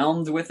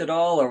overwhelmed with it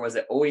all? Or was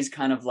it always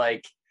kind of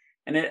like,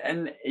 and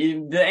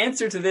the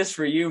answer to this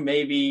for you,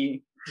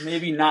 maybe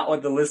not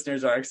what the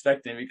listeners are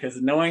expecting,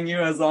 because knowing you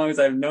as long as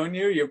I've known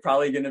you, you're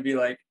probably going to be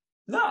like,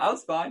 no, I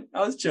was fine.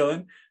 I was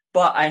chilling.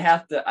 But I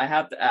have to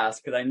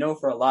ask, because I know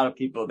for a lot of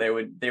people, they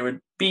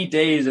would be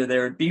days or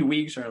there would be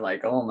weeks where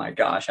like, oh my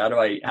gosh, how do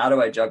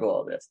I juggle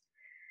all this?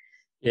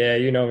 Yeah,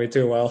 you know me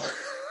too well.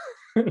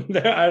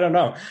 I don't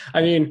know.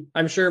 I mean,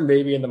 I'm sure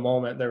maybe in the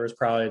moment there was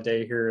probably a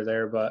day here or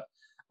there, but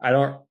I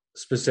don't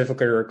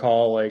specifically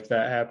recall like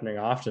that happening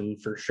often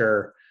for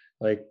sure.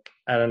 Like,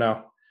 I don't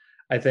know.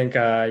 I think,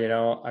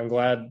 I'm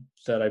glad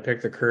that I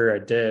picked the career I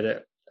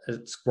did.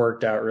 It's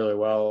worked out really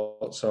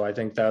well. So I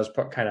think that was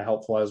kind of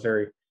helpful. I was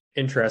very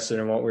interested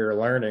in what we were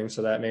learning.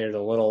 So that made it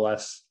a little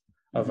less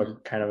of a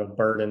kind of a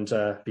burden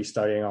to be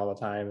studying all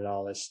the time and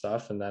all this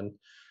stuff. And then,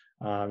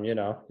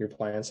 you're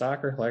playing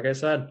soccer. Like I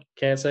said,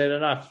 can't say it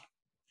enough.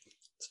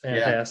 It's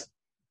fantastic. Yeah.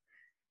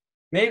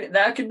 Maybe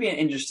that could be an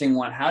interesting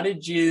one. How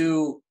did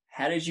you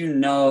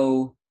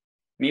know,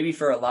 maybe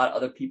for a lot of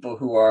other people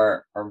who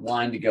are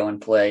wanting to go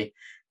and play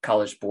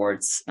college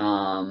sports,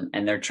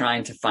 and they're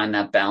trying to find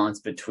that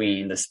balance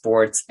between the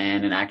sports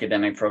and an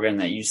academic program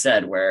that you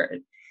said, where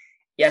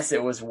yes,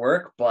 it was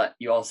work, but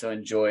you also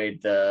enjoyed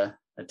the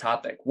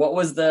topic. What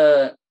was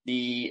the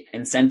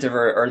incentive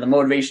or the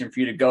motivation for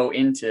you to go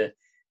into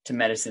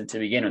medicine to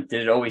begin with?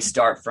 Did it always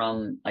start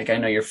from, like, I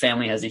know your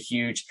family has a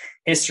huge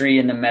history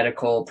in the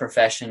medical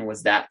profession.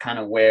 Was that kind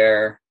of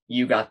where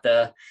you got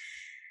the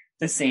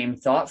same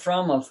thought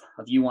from of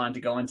you wanting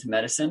to go into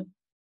medicine?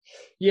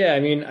 Yeah,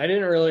 I mean,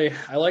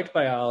 I liked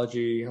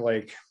biology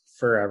like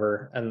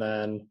forever. And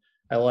then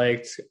I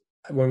liked,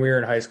 when we were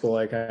in high school,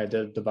 like I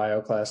did the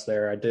bio class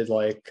there, I did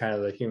like kind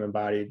of the human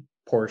body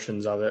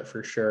portions of it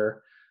for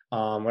sure.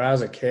 When I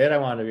was a kid, I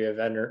wanted to be a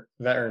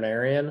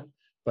veterinarian,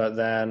 but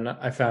then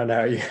I found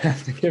out you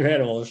have to give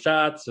animals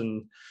shots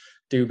and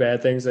do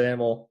bad things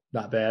to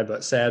not bad,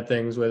 but sad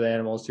things with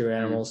animals to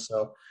animals.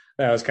 So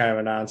that was kind of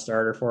a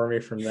non-starter for me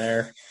from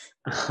there.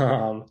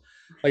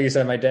 Like you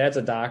said, my dad's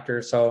a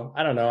doctor, so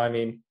I don't know. I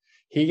mean,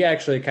 he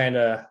actually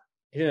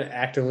he didn't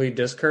actively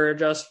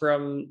discourage us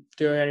from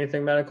doing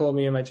anything medical,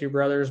 me and my two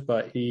brothers,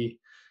 but he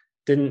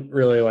didn't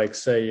really like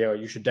say,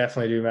 you should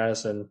definitely do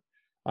medicine.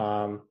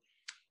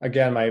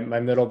 Again, my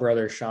middle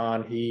brother,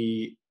 Sean,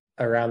 he,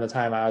 around the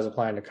time I was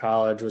applying to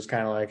college, was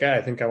kind of like,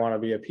 I think I want to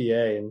be a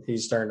PA. And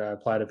he's starting to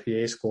apply to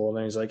PA school. And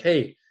then he's like,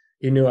 hey,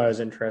 he knew I was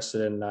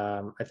interested in,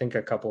 I think,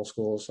 a couple of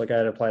schools. Like I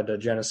had applied to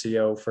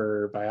Geneseo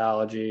for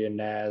biology and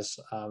NAS.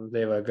 They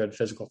have a good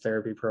physical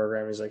therapy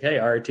program. He's like, hey,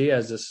 RIT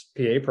has this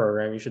PA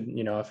program. You should,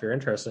 if you're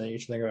interested in it, you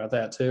should think about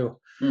that too.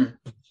 Hmm.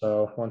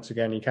 So once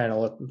again, he kind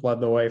of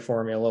led the way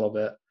for me a little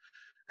bit.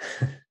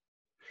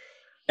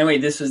 And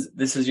wait, this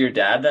was your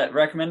dad that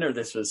recommended, or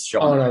this was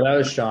Sean? Oh no, that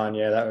was Sean.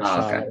 Yeah, that was Oh,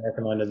 Sean okay. that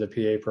recommended the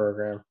PA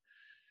program.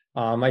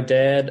 My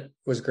dad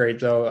was great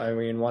though. I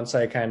mean, once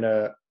I kind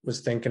of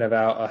was thinking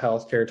about a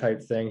healthcare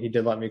type thing, he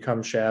did let me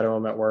come shadow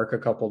him at work a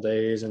couple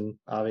days, and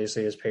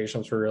obviously his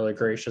patients were really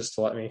gracious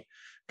to let me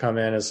come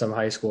in as some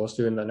high school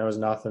student that knows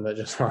nothing, that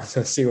just wants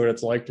to see what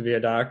it's like to be a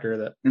doctor.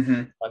 That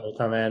Mm-hmm. let me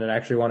come in, and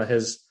actually one of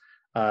his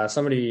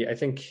somebody, I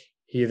think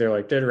he either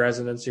like did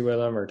residency with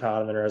him or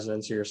taught him in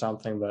residency or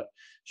something, but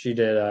she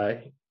did.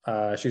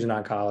 She's an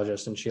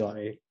oncologist, and she let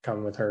me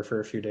come with her for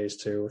a few days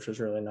too, which was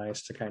really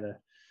nice to kind of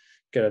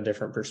get a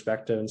different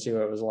perspective and see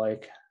what it was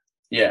like.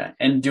 Yeah.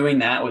 And doing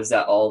that, was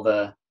that all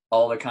the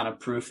kind of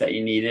proof that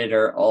you needed,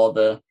 or all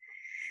the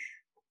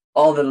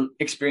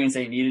experience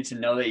that you needed to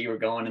know that you were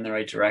going in the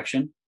right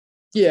direction?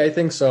 Yeah, I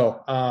think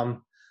so.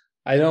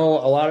 I know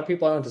a lot of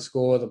people I went to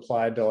school with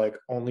applied to like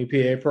only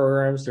PA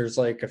programs. There's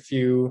like a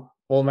few,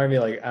 well, maybe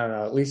like, I don't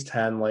know, at least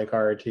 10 like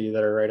RIT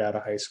that are right out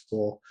of high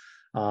school.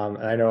 And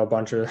I know a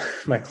bunch of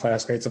my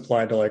classmates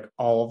applied to like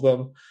all of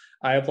them.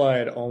 I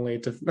applied only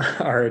to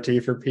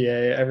RIT for PA.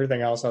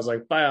 Everything else, I was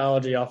like,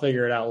 biology, I'll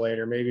figure it out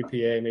later. Maybe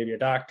PA, maybe a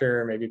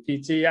doctor, maybe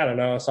PT. I don't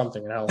know,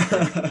 something in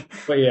healthcare.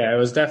 But yeah, it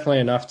was definitely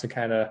enough to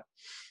kind of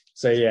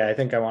say, yeah, I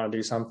think I want to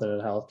do something in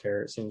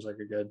healthcare. It seems like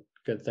a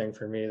good thing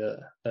for me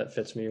that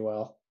fits me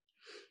well.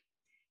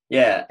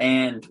 Yeah.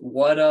 And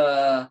what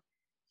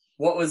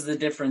was the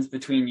difference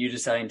between you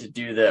deciding to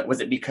do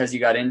was it because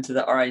you got into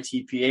the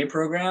RITPA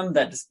program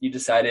that you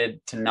decided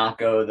to not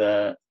go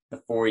the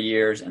 4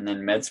 years and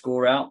then med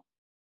school route?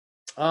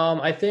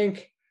 I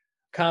think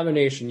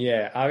combination,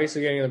 yeah.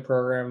 Obviously getting in the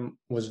program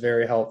was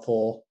very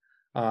helpful.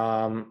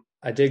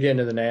 I did get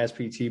into the NAS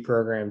PT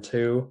program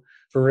too.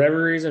 For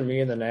whatever reason,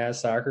 me and the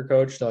NAS soccer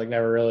coach like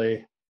never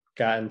really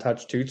got in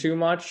touch too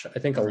much. I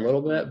think a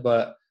little bit,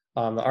 but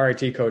the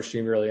RIT coach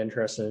seemed really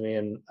interested in me,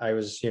 and I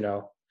was,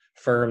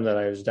 firm that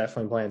I was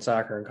definitely playing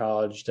soccer in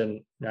college.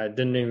 It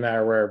didn't even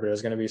matter where, but it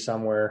was going to be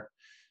somewhere.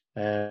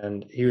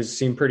 And he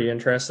seemed pretty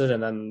interested.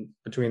 And then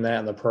between that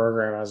and the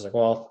program, I was like,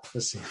 well,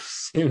 this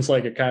seems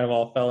like it kind of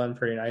all fell in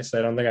pretty nicely.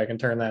 I don't think I can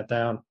turn that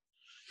down.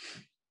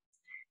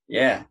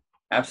 Yeah,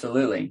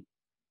 absolutely.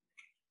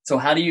 So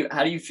how do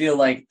you feel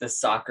like the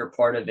soccer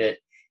part of it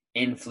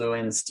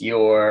influenced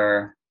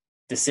your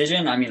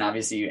decision? I mean,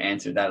 obviously you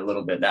answered that a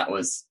little bit. That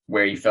was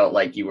where you felt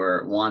like you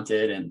were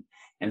wanted,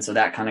 and so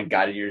that kind of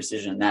guided your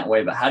decision in that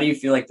way. But how do you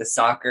feel like the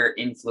soccer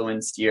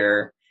influenced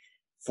your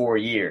 4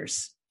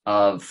 years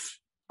of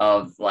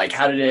like,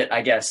 how did it,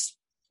 I guess,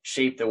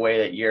 shape the way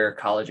that your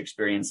college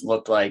experience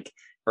looked like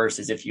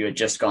versus if you had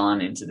just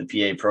gone into the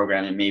PA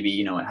program and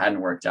maybe, it hadn't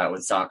worked out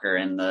with soccer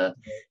and the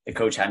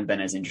coach hadn't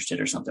been as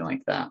interested or something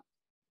like that?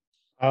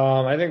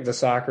 I think the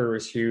soccer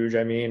was huge.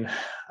 I mean,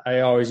 I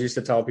always used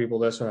to tell people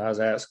this when I was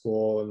at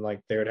school, and like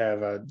they would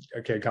have a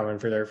kid come in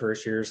for their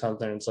first year or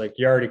something. It's like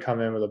you already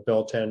come in with a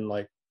built-in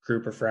like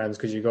group of friends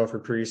because you go for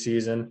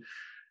preseason.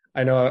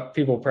 I know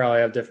people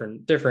probably have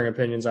differing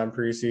opinions on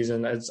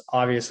preseason. It's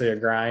obviously a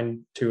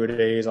grind, 2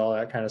 days, all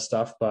that kind of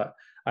stuff. But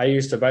I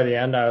used to, by the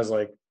end, I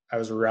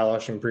was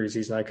relishing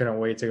preseason. I couldn't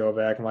wait to go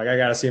back. I'm like, I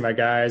got to see my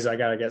guys. I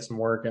got to get some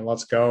work in.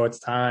 Let's go. It's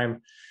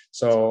time.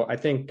 So I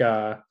think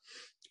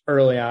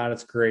early on,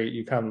 it's great.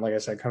 You come, like I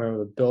said, come in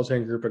with a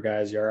built-in group of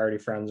guys you're already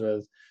friends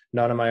with.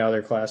 None of my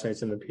other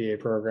classmates in the PA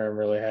program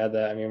really had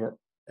that. I mean,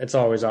 it's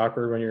always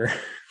awkward when you're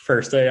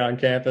first day on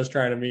campus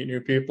trying to meet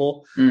new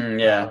people.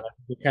 Yeah.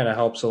 It kind of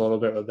helps a little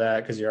bit with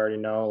that because you already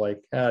know, like,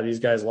 these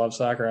guys love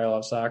soccer. I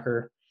love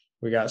soccer.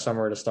 We got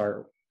somewhere to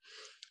start.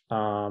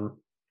 And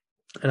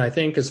I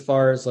think as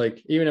far as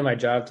like, even in my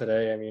job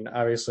today, I mean,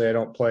 obviously I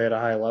don't play at a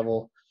high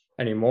level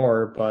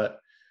anymore,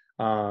 but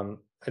I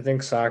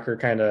think soccer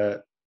kind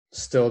of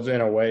still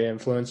in a way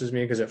influences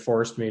me because it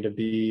forced me to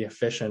be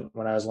efficient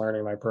when I was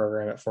learning my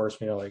program. It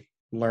forced me to like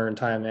learn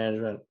time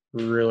management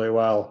really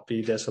well,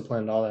 be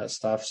disciplined, all that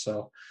stuff.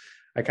 So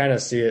I kind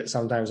of see it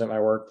sometimes at my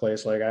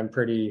workplace. Like I'm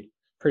pretty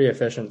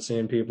efficient,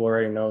 seeing people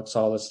writing notes,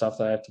 all the stuff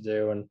that I have to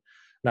do. And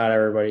not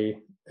everybody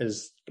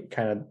is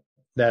kind of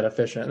that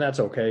efficient, and that's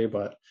okay.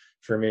 But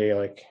for me,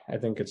 like, I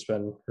think it's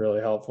been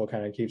really helpful,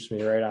 kind of keeps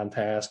me right on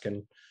task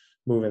and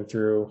moving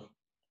through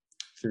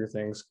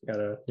things at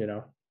a,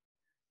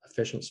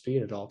 efficient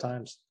speed at all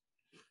times.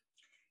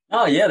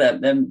 Oh yeah,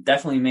 that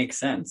definitely makes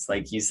sense.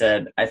 Like you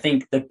said, I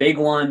think the big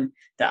one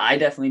that I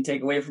definitely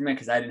take away from it,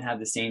 because I didn't have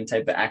the same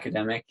type of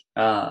academic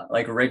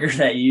like rigor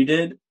that you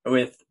did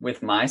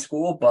with my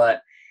school,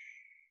 but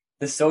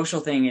the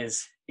social thing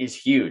is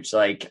huge.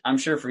 Like I'm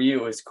sure for you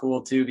it was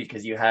cool too,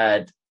 because you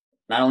had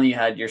not only you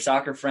had your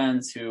soccer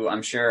friends who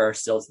I'm sure are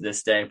still to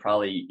this day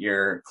probably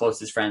your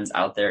closest friends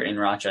out there in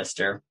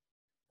Rochester,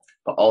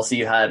 but also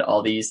you had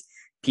all these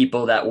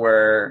people that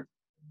were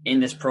in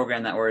this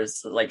program that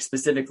was like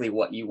specifically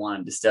what you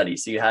wanted to study.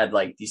 So you had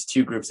like these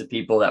two groups of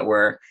people that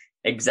were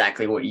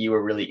exactly what you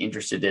were really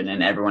interested in,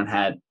 and everyone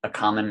had a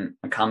common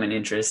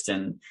interest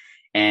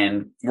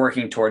and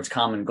working towards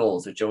common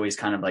goals, which always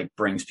kind of like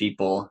brings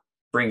people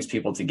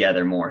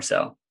together more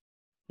so.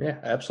 Yeah,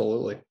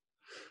 absolutely.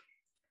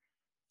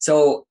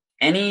 So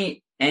I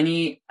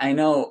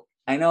know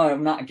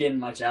I'm not getting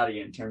much out of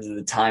you in terms of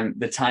the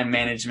time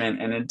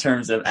management and in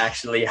terms of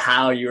actually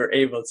how you were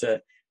able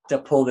to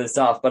pull this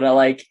off. But I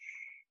like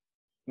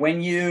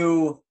when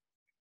you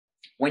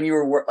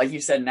were, like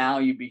you said, now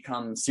you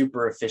become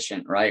super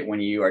efficient, right? When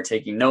you are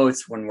taking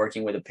notes, when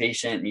working with a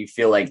patient, and you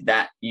feel like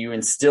that you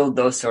instilled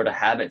those sort of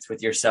habits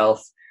with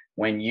yourself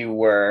when you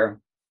were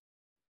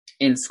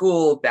in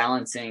school,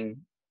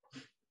 balancing,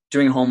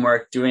 doing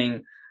homework,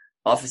 doing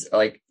office,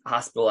 like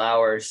hospital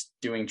hours,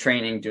 doing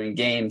training, doing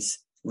games,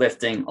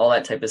 lifting, all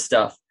that type of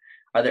stuff.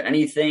 Are there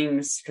any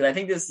things, because I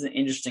think this is an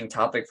interesting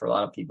topic for a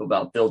lot of people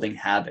about building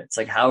habits.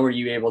 Like, how were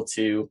you able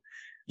to,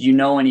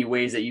 any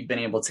ways that you've been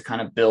able to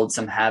kind of build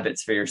some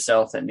habits for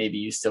yourself that maybe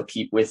you still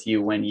keep with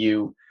you when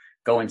you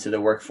go into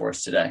the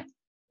workforce today?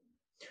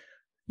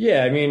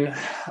 Yeah, I mean,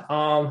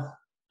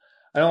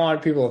 I don't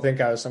want people to think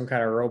I was some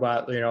kind of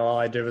robot, all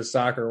I did was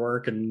soccer,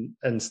 work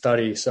and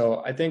study.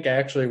 So I think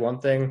actually one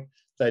thing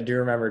that I do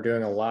remember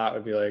doing a lot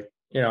would be like,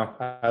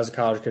 I was a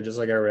college kid, just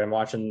like everybody. I'm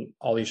watching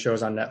all these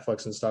shows on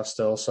Netflix and stuff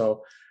still.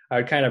 So I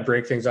would kind of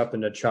break things up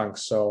into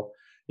chunks. So,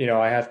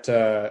 I have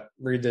to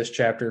read this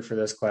chapter for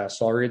this class.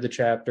 So I'll read the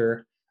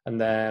chapter and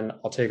then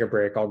I'll take a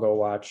break. I'll go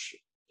watch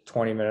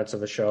 20 minutes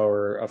of a show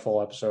or a full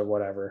episode,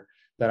 whatever.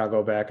 Then I'll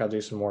go back, I'll do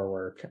some more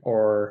work,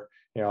 or,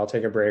 I'll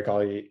take a break,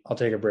 I'll eat, I'll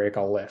take a break,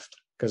 I'll lift.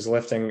 Because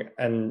lifting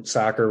and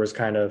soccer was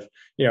kind of,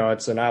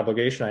 it's an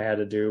obligation I had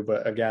to do.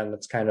 But again,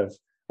 it's kind of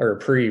a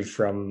reprieve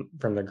from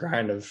the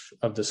grind of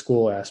the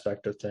school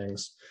aspect of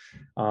things.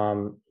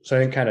 So I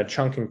think kind of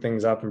chunking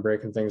things up and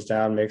breaking things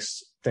down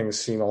makes things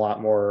seem a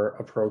lot more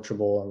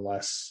approachable and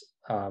less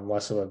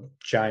of a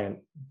giant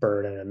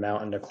burden and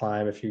mountain to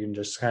climb if you can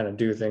just kind of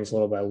do things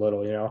little by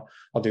little.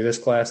 I'll do this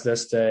class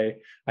this day.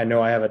 I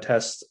know I have a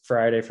test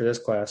Friday for this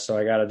class, so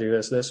I got to do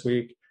this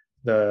week.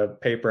 The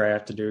paper I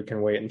have to do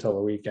can wait until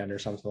the weekend or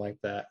something like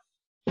that.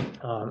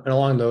 And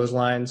along those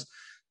lines,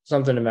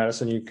 something in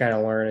medicine you kind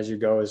of learn as you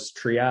go is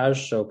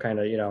triage. So kind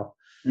of,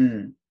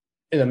 in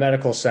the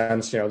medical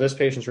sense, this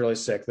patient's really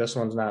sick. This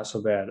one's not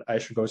so bad. I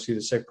should go see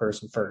the sick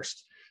person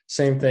first.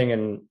 Same thing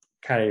in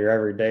kind of your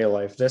everyday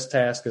life. This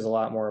task is a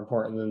lot more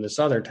important than this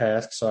other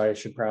task. So I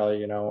should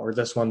probably, or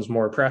this one's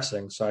more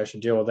pressing. So I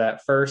should deal with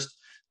that first.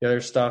 The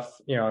other stuff,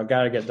 I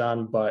got to get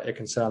done, but it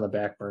can sit on the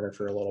back burner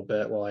for a little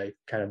bit while I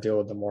kind of deal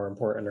with the more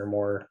important or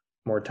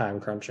more time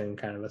crunching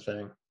kind of a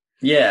thing.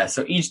 Yeah.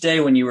 So each day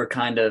when you were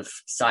kind of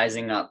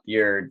sizing up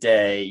your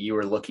day, you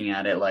were looking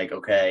at it like,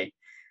 okay,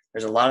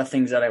 there's a lot of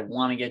things that I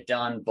want to get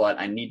done, but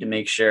I need to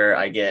make sure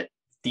I get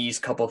these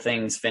couple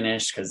things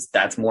finished because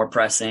that's more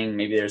pressing.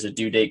 Maybe there's a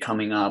due date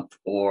coming up,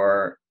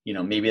 or,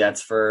 maybe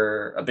that's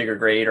for a bigger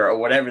grade or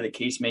whatever the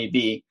case may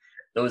be.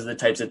 Those are the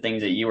types of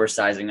things that you were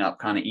sizing up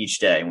kind of each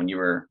day when you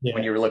were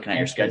looking at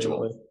your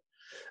schedule.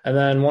 And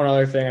then one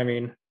other thing, I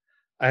mean,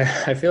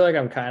 I feel like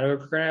I'm kind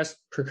of a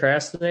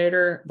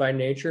procrastinator by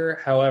nature.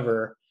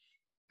 However,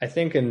 I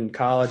think in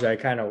college, I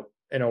kind of,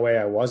 in a way,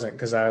 I wasn't,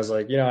 because I was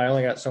like, I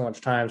only got so much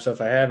time. So if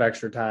I have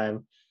extra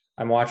time,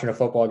 I'm watching a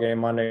football game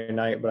Monday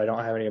night, but I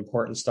don't have any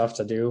important stuff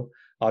to do,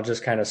 I'll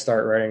just kind of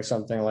start writing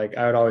something. Like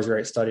I would always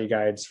write study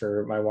guides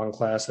for my one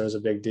class. It was a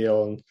big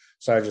deal. And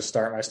so I just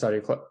start my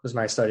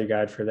study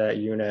guide for that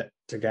unit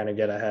to kind of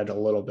get ahead a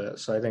little bit.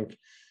 So I think,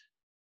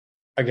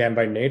 again,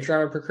 by nature,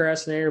 I'm a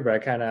procrastinator,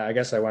 but I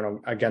guess I went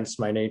against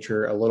my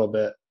nature a little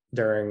bit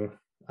during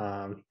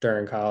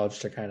college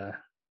to kind of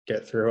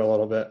get through a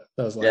little bit.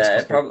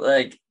 It probably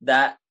like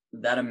that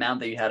amount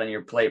that you had on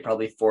your plate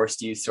probably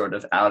forced you sort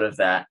of out of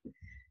that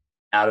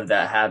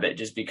habit,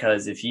 just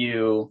because if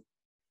you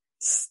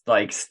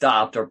like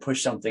stopped or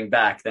pushed something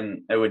back,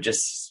 then it would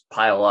just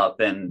pile up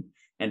and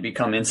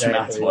become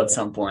insurmountable at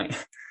some point.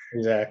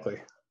 Exactly.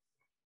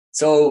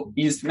 So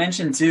you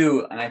mentioned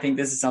too, and I think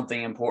this is something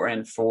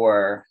important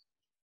for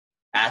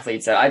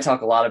athletes that I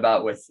talk a lot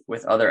about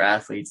with other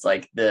athletes,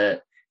 like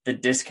the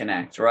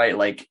disconnect, right?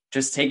 Like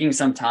just taking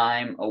some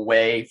time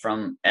away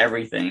from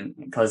everything,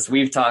 because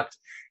we've talked,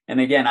 and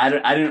again,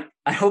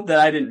 I hope that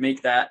I didn't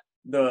make that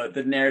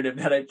the narrative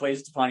that I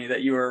placed upon you,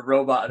 that you were a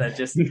robot that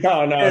just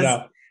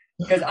no.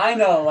 Because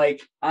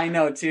I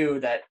know too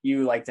that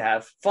you like to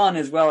have fun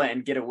as well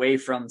and get away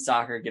from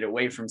soccer, get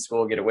away from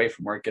school, get away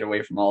from work, get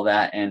away from all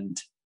that.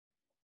 And,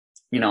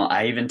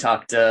 I even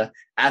talked to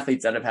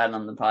athletes that I've had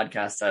on the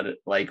podcast that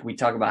like, we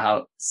talk about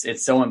how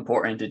it's so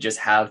important to just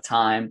have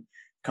time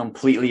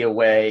completely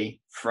away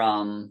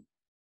from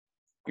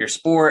your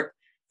sport,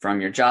 from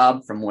your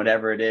job, from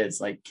whatever it is.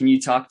 Like, can you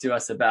talk to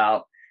us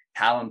about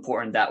how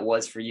important that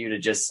was for you to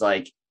just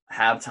like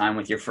have time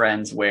with your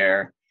friends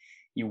where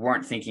you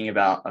weren't thinking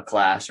about a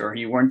class, or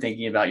you weren't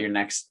thinking about your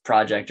next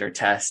project or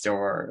test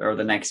or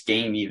the next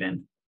game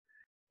even?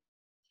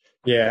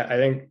 Yeah, I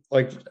think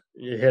like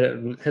you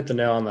hit the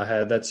nail on the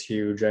head. That's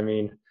huge. I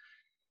mean,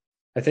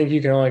 I think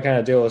you can only kind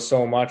of deal with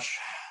so much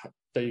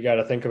that you got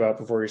to think about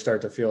before you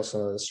start to feel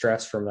some of the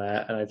stress from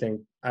that. And I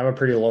think I'm a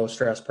pretty low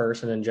stress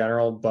person in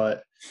general,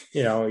 but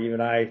even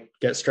I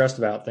get stressed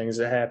about things.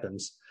 It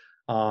happens.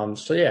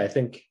 So yeah, I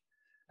think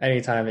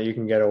anytime that you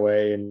can get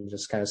away and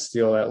just kind of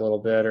steal that little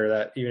bit, or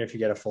that even if you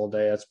get a full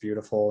day, that's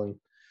beautiful, and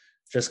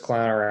just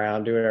clown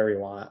around, do whatever you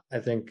want. I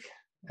think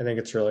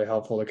it's really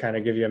helpful to kind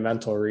of give you a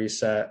mental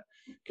reset,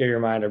 give your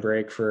mind a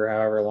break for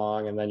however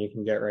long, and then you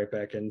can get right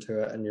back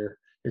into it, and you're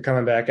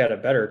coming back at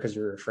it better because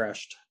you're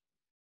refreshed.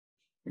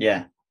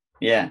 Yeah.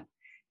 Yeah.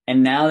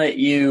 And now that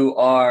you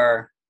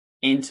are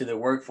into the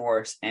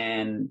workforce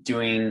and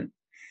doing,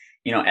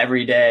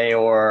 every day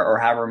or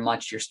however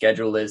much your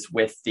schedule is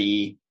with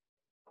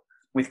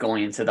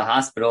going into the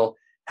hospital,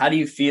 how do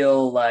you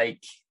feel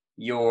like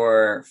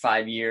your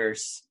 5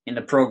 years in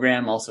the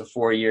program, also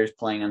 4 years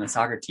playing on the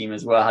soccer team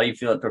as well, how do you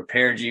feel it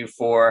prepared you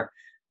for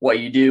what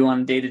you do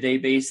on a day-to-day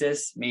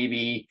basis?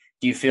 Maybe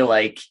do you feel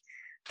like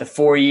the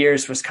 4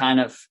 years was kind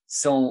of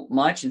so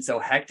much and so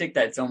hectic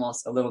that it's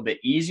almost a little bit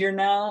easier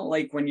now,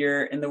 like when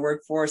you're in the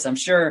workforce? I'm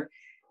sure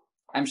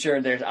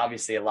there's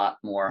obviously a lot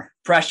more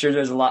pressure.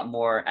 There's a lot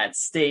more at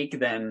stake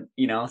than,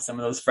 some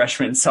of those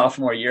freshman,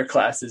 sophomore year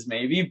classes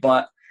maybe.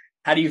 But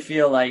how do you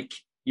feel like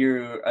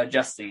you're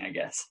adjusting, I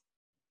guess?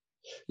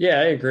 Yeah,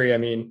 I agree. I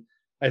mean,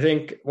 I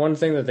think one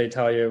thing that they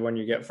tell you when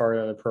you get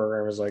farther in the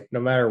program is like, no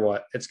matter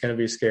what, it's going to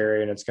be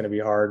scary and it's going to be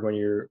hard when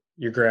you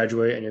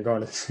graduate and you're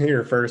going to see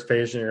your first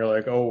patient. You're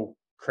like, oh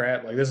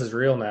crap, like this is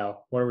real now.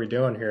 What are we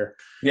doing here?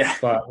 Yeah.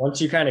 But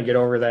once you kind of get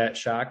over that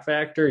shock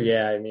factor,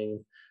 yeah, I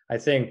mean, I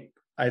think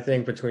I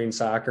think between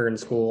soccer and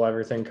school,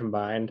 everything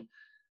combined,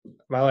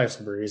 my life's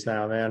a breeze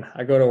now, man.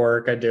 I go to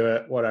work, I do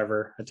it,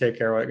 whatever. I take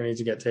care of what needs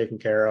to get taken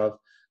care of.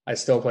 I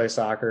still play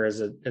soccer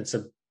as it's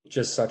a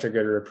just such a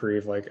good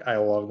reprieve. Like I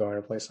love going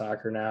to play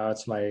soccer now.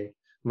 It's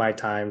my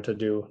time to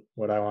do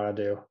what I want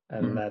to do,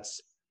 and Mhm.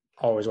 that's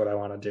always what I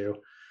want to do.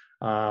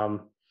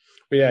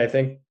 But yeah, I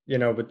think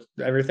but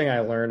everything I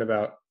learned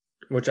about,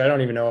 which I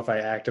don't even know if I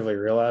actively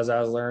realized I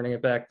was learning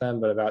it back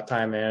then, but about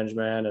time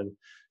management and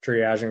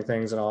triaging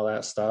things and all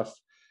that stuff,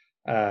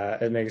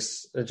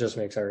 it just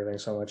makes everything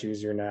so much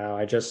easier now.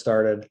 I just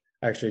started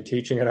actually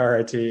teaching at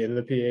RIT in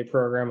the PA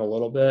program a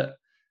little bit.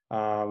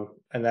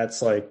 And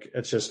that's like,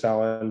 it's just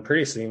fell in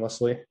pretty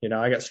seamlessly.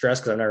 I get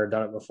stressed because I've never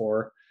done it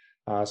before.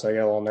 So I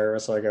get a little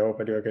nervous. Like, I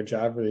hope I do a good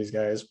job for these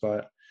guys.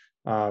 But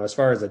as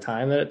far as the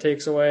time that it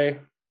takes away,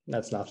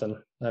 that's nothing.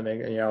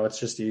 It's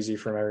just easy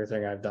from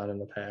everything I've done in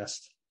the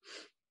past.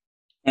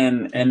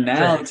 And And I'm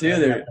now training for too, a half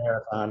there.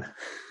 marathon.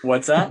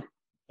 What's that?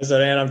 I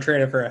said, and I'm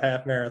training for a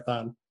half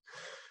marathon.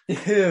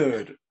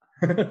 Dude,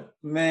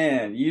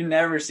 man, you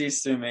never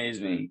cease to amaze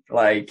me.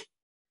 Like,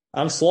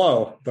 I'm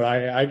slow, but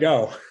I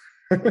go.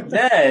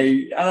 yeah,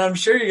 and I'm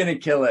sure you're gonna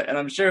kill it. And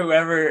I'm sure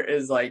whoever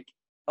is like,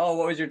 oh,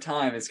 what was your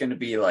time? It's gonna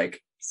be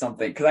like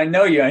something. Because I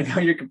know you. I know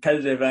you're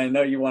competitive, and I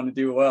know you want to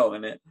do well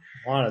in it.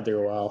 Want to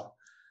do well.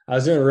 I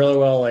was doing really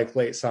well like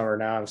late summer.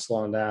 Now I'm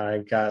slowing down. I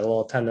got a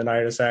little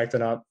tendonitis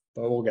acting up,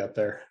 but we'll get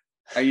there.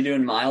 Are you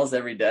doing miles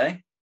every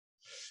day?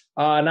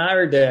 Not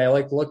every day. I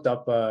like looked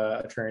up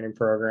a training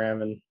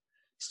program and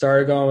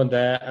started going with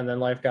that, and then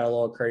life got a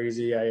little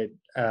crazy. I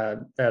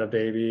had a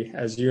baby,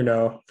 as you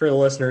know, for the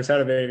listeners,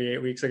 had a baby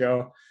 8 weeks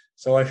ago.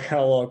 So life got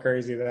a little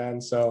crazy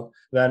then. So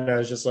then I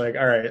was just like,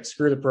 all right,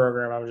 screw the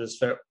program. I'm just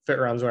fit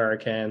runs where I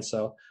can.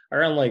 So I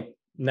run like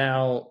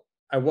now.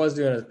 I was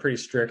doing it pretty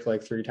strict,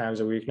 like 3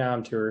 times a week. Now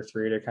I'm 2 or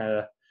 3 to kind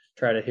of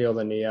try to heal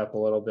the knee up a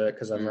little bit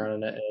because I'm Mm,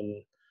 running it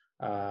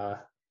in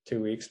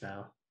 2 weeks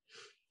now.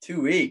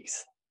 2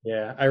 weeks.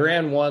 Yeah, I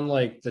ran one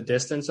like the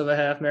distance of a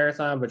half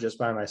marathon, but just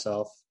by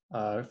myself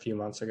a few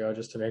months ago,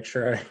 just to make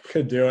sure I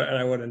could do it and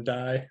I wouldn't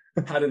die.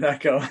 How did that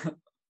go?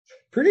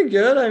 Pretty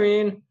good. I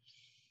mean,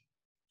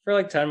 for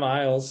like 10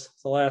 miles,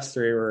 the last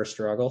 3 were a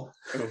struggle.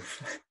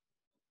 Oof.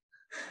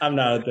 I'm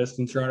not a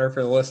distance runner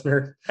for the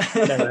listener.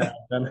 Never have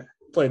been.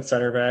 Played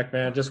center back,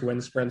 man. Just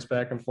wind sprints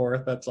back and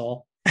forth. That's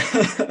all.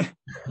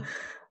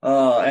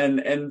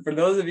 And for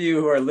those of you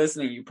who are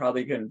listening, you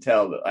probably couldn't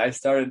tell, but I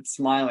started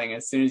smiling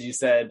as soon as you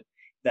said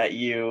that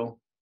you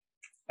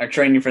are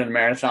training for the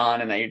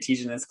marathon and that you're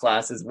teaching this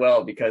class as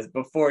well. Because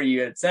before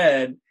you had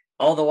said,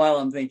 all the while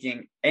I'm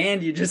thinking,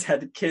 and you just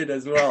had a kid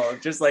as well,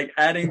 just like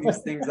adding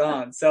these things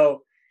on.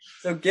 So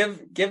give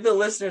the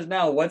listeners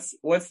now what's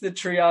the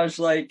triage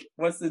like?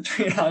 What's the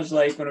triage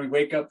like when we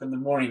wake up in the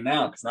morning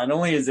now? Because not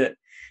only is it,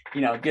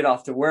 get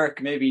off to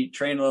work, maybe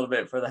train a little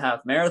bit for the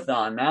half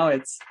marathon. Now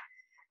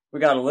we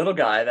got a little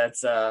guy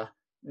that's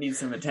needs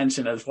some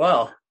attention as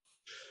well.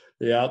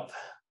 Yep.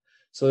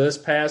 So this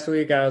past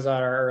week I was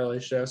on our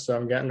early shift, so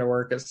I'm getting to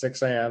work at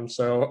 6 a.m.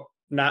 So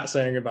not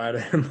saying goodbye to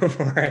him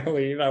before I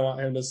leave. I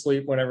want him to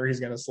sleep whenever he's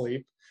going to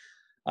sleep.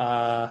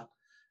 Uh,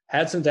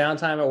 had some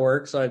downtime at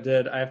work, so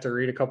I have to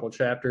read a couple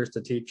chapters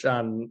to teach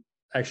on.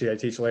 Actually, I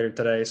teach later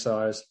today, so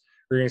I was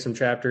reading some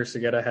chapters to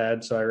get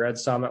ahead. So I read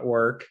some at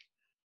work.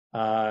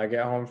 I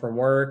get home from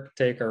work,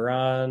 take a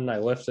run. I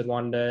lifted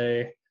one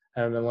day.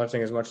 haven't been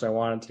lifting as much as I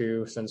wanted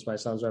to since my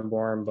son's been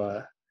born,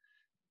 but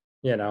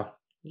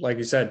like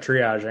you said,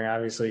 triaging,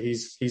 obviously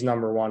he's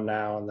number one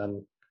now, and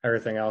then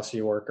everything else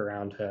you work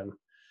around him.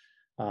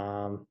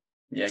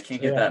 Yeah,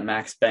 can't get that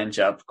max bench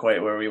up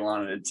quite where we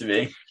wanted it to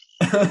be.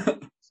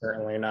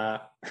 Certainly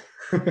not.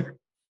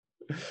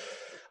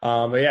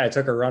 But yeah, I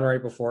took a run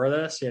right before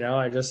this.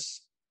 I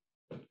just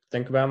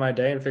think about my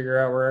day and figure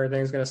out where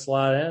everything's going to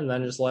slot in, and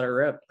then just let it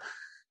rip.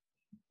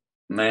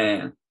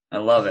 Man, I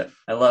love it.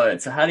 I love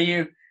it. So how do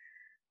you,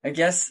 I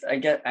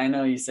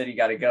know you said you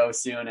got to go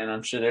soon, and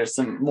I'm sure there's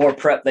some more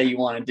prep that you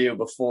want to do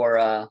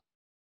before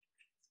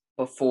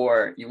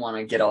you want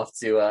to get off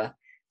to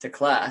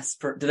class.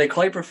 Do they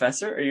call you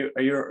professor?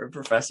 Are you a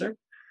professor?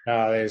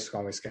 No, they just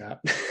call me Scott.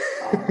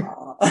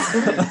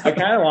 I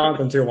kind of want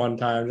them to one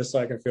time just so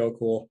I can feel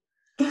cool.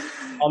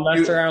 I'll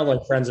mess around with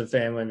like friends and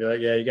family and be like,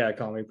 yeah, you gotta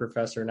call me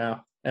professor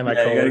now. And you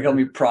gotta call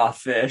me Prof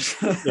Fish.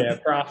 Yeah,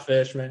 Prof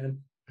Fish, man.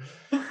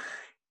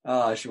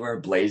 Oh, I should wear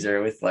a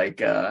blazer with like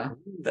the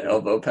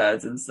elbow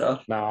pads and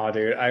stuff. No,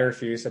 dude, I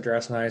refuse to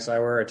dress nice. I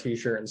wear a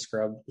t-shirt and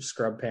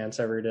scrub pants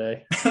every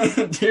day.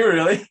 Do you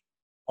really?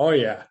 Oh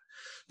yeah.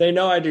 They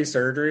know I do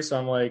surgery, so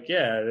I'm like,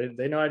 yeah,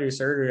 they know I do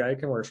surgery. I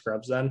can wear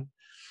scrubs then.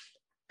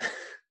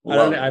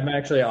 I'm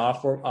actually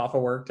off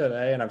of work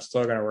today, and I'm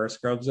still going to wear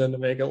scrubs in to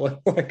make it look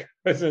like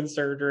I was in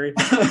surgery.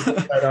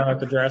 I don't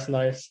have to dress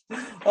nice.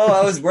 Oh,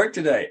 I was work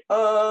today.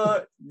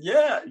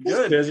 Yeah,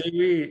 good. Busy.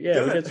 We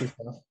did some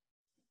stuff.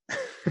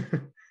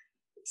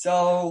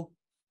 So,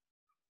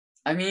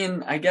 I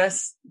mean, I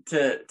guess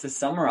to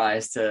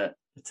summarize, to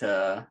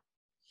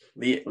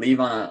leave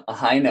on a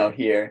high note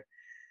here,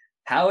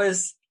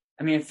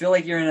 I feel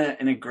like you're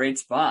in a great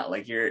spot.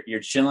 Like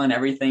you're chilling.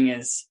 Everything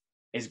is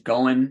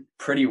going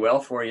pretty well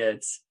for you.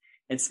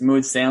 It's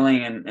smooth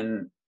sailing,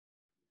 and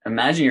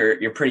imagine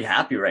you're pretty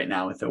happy right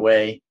now with the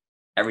way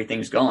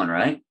everything's going,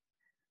 right?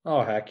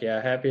 Oh heck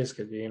yeah, happy as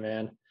could be,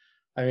 man.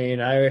 I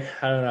mean, I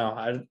don't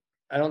know.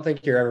 I don't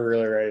think you're ever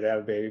really ready to have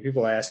a baby.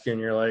 People ask you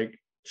and you're like,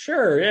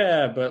 sure,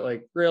 yeah, but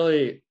like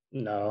really,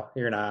 no,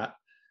 you're not.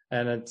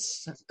 And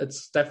it's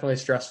definitely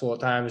stressful at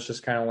times,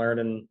 just kind of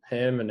learning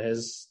him and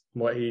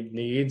what he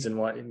needs and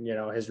what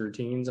his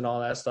routines and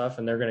all that stuff.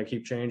 And they're going to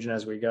keep changing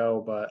as we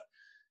go, but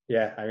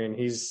yeah, I mean,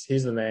 he's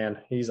the man.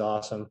 He's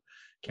awesome.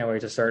 Can't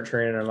wait to start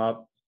training him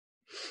up.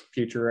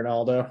 Future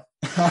Ronaldo.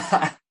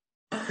 I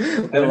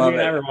love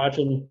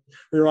it.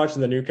 We were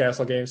watching the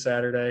Newcastle game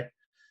Saturday.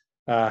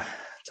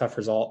 Tough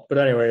result. But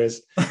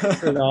anyways,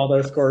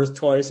 Ronaldo scores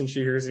twice and she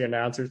hears the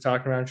announcer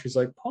talking around. She's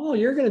like, Paul,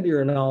 you're going to be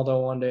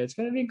Ronaldo one day. It's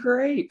going to be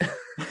great.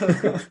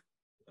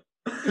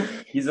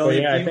 He's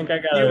only I think I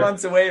got a few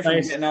months away from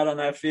getting out on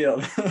that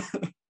field.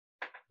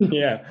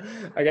 Yeah,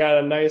 I got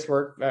a nice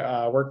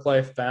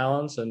work-life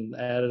balance and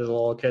added a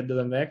little kid to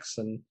the mix,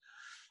 and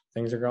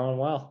things are going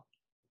well.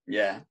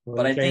 Yeah,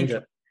 but I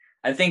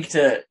think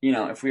to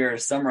if we were to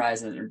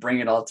summarize and bring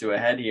it all to a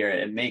head here,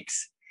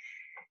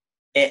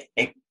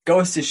 it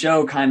goes to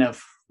show kind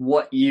of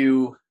what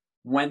you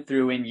went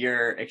through in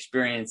your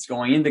experience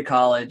going into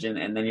college,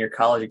 and then your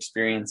college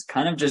experience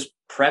kind of just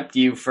prepped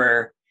you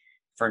for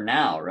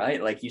now,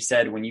 right? Like you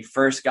said, when you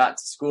first got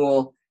to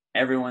school,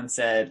 everyone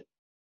said,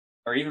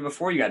 or even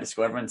before you got to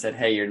school, everyone said,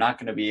 hey, you're not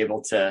going to be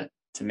able to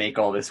make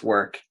all this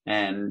work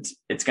and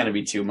it's going to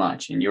be too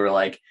much. And you were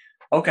like,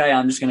 okay,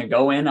 I'm just going to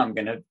go in, I'm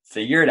going to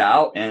figure it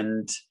out.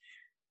 And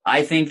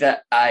I think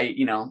that I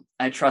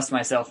trust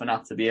myself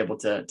enough to be able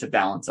to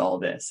balance all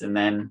this. And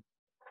then,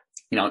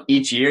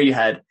 each year you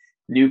had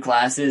new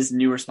classes,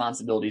 new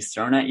responsibilities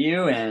thrown at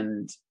you,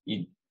 and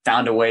you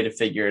found a way to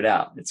figure it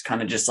out. It's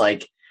kind of just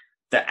like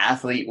the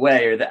athlete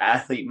way or the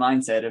athlete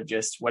mindset of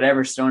just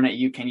whatever's thrown at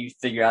you, can you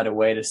figure out a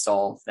way to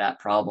solve that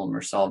problem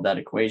or solve that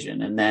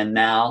equation? And then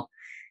now,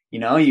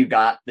 you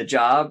got the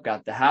job,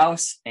 got the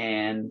house,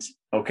 and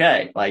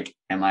okay, like,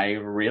 am I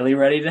really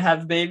ready to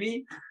have a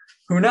baby?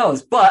 Who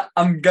knows? But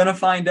I'm going to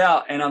find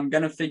out and I'm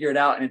going to figure it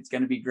out, and it's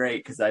going to be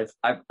great because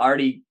I've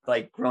already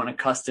like grown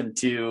accustomed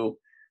to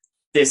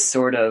this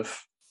sort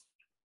of,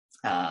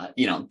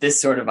 this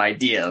sort of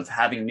idea of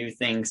having new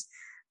things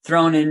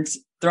thrown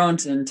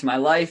into my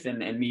life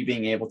and me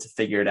being able to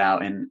figure it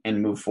out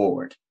and move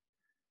forward.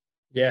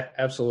 Yeah,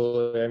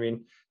 absolutely. I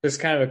mean, this is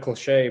kind of a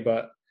cliche,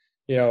 but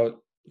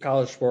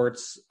college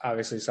sports,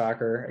 obviously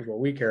soccer is what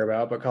we care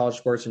about, but college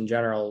sports in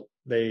general,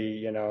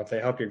 they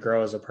help you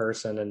grow as a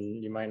person,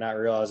 and you might not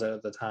realize it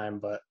at the time,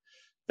 but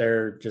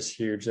they're just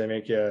huge. They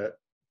make you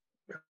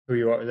who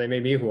you are. They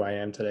made me who I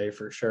am today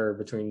for sure,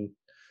 between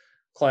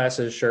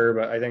classes, sure.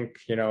 But I think,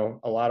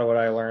 a lot of what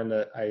I learned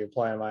that I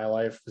apply in my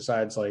life,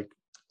 besides like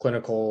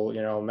clinical,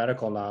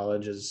 medical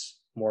knowledge, is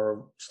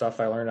more stuff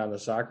I learned on the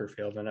soccer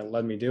field, and it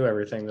let me do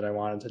everything that I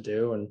wanted to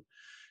do.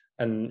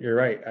 And you're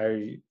right.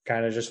 I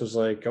kind of just was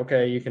like,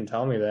 okay, you can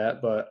tell me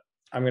that, but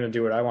I'm going to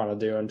do what I want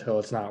to do until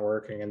it's not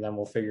working. And then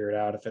we'll figure it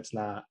out if it's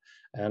not.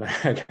 And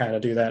I kind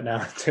of do that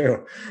now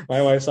too.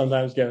 My wife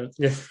sometimes gets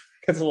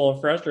a little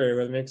frustrated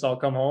with me because I'll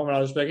come home and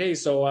I'll just be like, hey,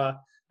 so I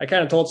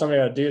kind of told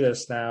somebody how to do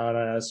this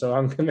now. And so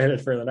I'm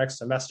committed for the next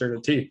semester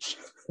to teach.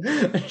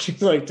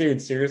 She's like,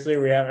 dude, seriously,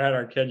 we haven't had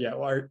our kid yet.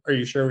 Well, are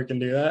you sure we can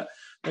do that?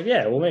 Like,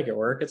 yeah, we'll make it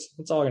work.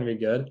 It's all gonna be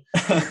good.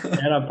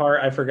 And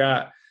I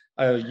forgot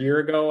a year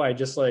ago, I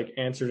just like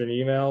answered an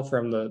email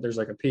from there's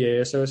like a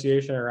PA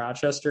association in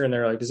Rochester, and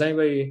they're like, does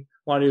anybody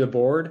want to do the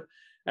board?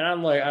 And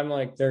I'm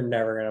like, they're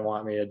never gonna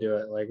want me to do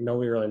it. Like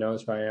nobody really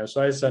knows who I am.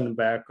 So I send them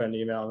back an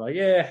email. I'm like,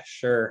 yeah,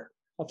 sure.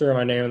 I'll throw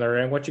my name in the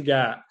ring. What you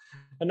got?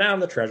 And now I'm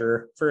the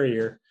treasurer for a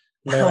year.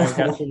 And they're like,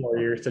 got 2 more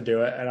years to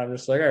do it. And I'm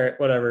just like, all right,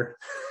 whatever.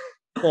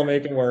 We'll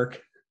make it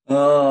work.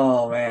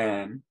 Oh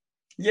man.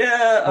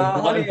 Yeah,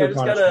 A glutton honey, for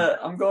punishment.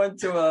 I'm going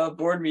to a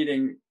board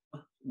meeting.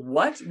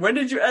 What? When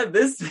did you add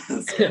this to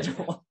the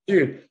schedule?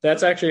 Dude,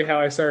 that's actually how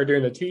I started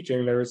doing the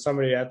teaching. There was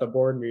somebody at the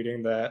board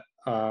meeting that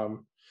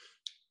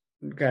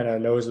kind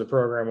of knows the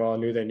program well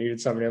and knew they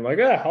needed somebody. I'm like,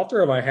 yeah, I'll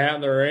throw my hat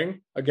in the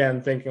ring.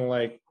 Again, thinking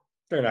like,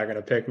 they're not going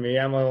to pick me.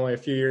 I'm only a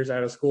few years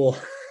out of school.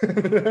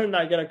 And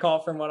I get a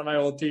call from one of my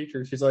old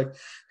teachers. She's like,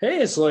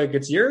 hey,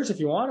 it's yours if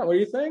you want it. What do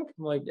you think?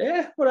 I'm like,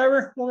 yeah,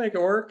 whatever. We'll make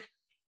it work.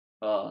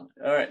 All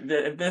right.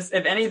 If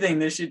anything,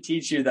 this should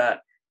teach you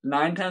that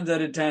 9 times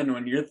out of 10,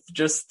 when you're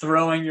just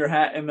throwing your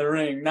hat in the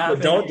ring, not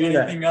But don't thinking do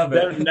anything that. of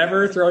it.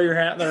 Never throw your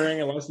hat in the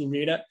ring unless you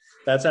mean it.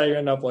 That's how you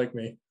end up like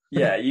me.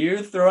 Yeah, you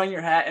throwing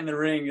your hat in the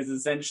ring is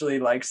essentially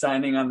like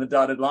signing on the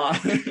dotted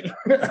line.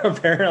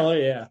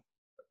 Apparently, yeah.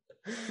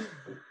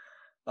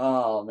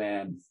 Oh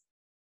man.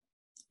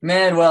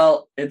 Man,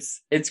 well,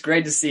 it's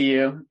great to see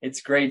you.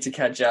 It's great to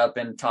catch up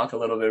and talk a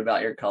little bit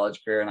about your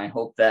college career. And I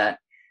hope that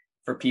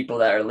for people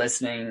that are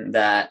listening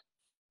that,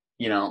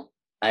 you know,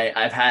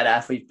 I've had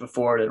athletes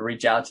before to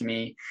reach out to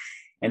me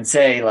and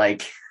say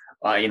like,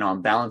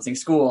 I'm balancing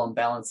school, I'm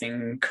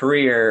balancing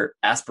career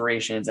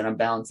aspirations, and I'm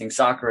balancing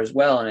soccer as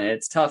well. And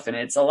it's tough. And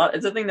it's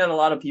a thing that a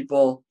lot of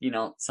people,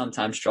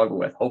 sometimes struggle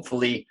with.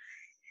 Hopefully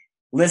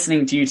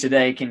listening to you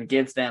today can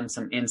give them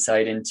some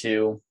insight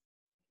into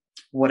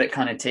what it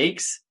kind of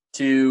takes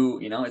to,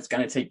 it's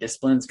going to take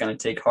discipline, it's going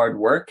to take hard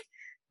work,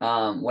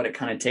 what it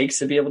kind of takes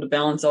to be able to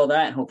balance all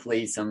that, and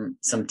hopefully some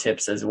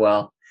tips as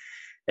well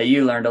that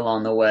you learned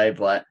along the way,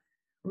 but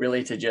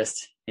really to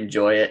just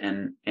enjoy it,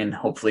 and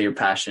hopefully you're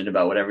passionate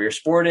about whatever your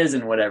sport is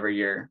and whatever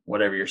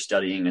you're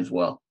studying as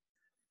well.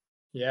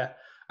 Yeah.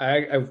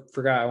 I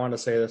forgot I wanted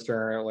to say this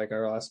during like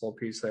our last little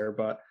piece there,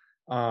 but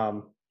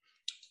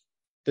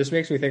this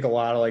makes me think a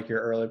lot of like your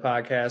early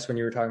podcast when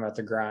you were talking about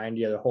the grind.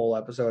 You had a whole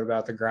episode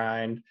about the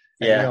grind.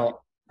 And, Yeah.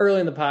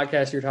 Early in the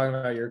podcast, you're talking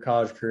about your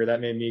college career.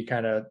 That made me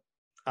kind of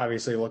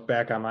obviously look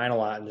back on mine a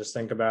lot and just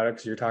think about it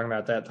because you're talking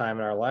about that time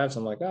in our lives.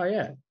 I'm like, oh,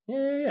 yeah.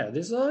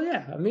 This is,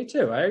 yeah, me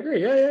too. I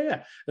agree. Yeah.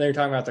 And then you're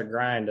talking about the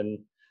grind. And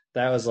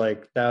that was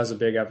a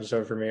big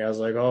episode for me. I was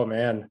like, oh,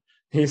 man,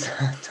 he's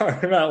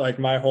talking about like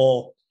my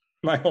whole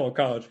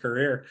college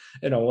career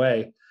in a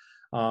way.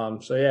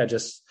 So, yeah,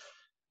 just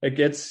it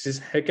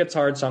gets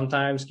hard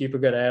sometimes. Keep a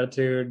good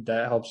attitude.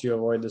 That helps you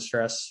avoid the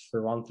stress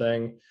for one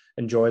thing.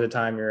 Enjoy the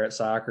time you're at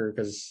soccer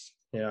because,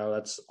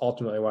 that's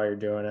ultimately why you're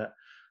doing it.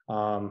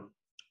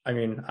 I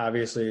mean,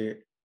 obviously,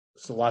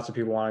 so lots of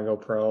people want to go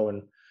pro,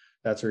 and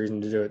that's a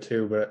reason to do it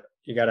too. But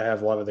you got to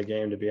have love of the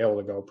game to be able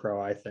to go pro,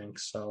 I think.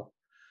 So,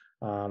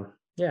 I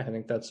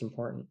think that's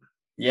important.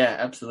 Yeah,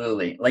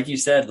 absolutely. Like you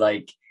said,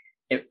 like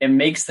it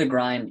makes the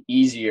grind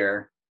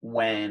easier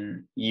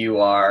when you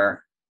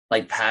are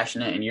like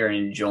passionate and you're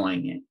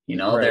enjoying it.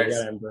 Right, you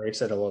got to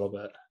embrace it a little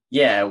bit.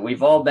 Yeah,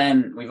 we've all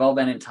been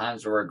in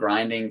times where we're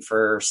grinding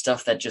for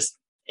stuff that just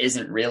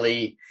isn't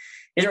really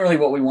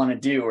what we want to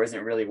do, or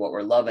isn't really what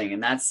we're loving.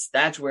 And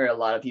that's where a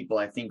lot of people,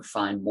 I think,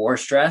 find more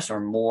stress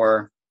or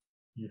more,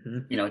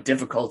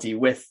 difficulty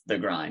with the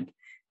grind.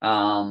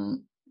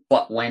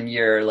 But when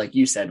you're, like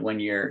you said, when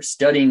you're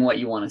studying what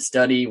you want to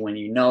study, when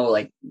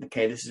like,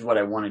 okay, this is what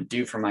I want to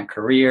do for my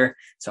career,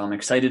 so I'm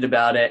excited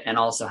about it, and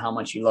also how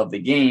much you love the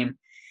game,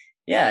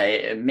 yeah,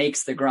 it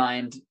makes the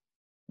grind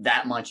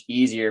that much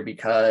easier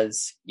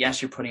because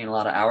yes, you're putting in a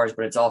lot of hours,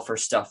 but it's all for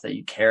stuff that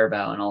you care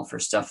about and all for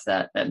stuff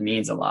that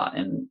means a lot.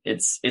 And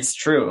it's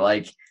true.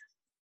 Like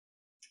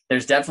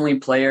there's definitely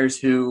players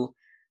who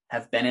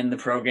have been in the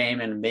pro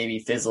game and maybe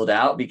fizzled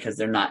out because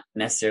they're not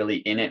necessarily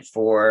in it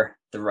for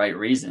the right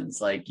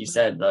reasons. Like you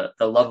said,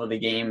 the love of the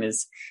game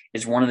is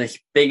one of the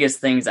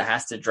biggest things that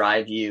has to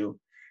drive you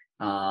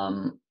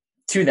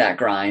to that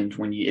grind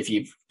if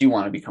you do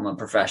want to become a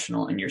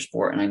professional in your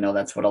sport. And I know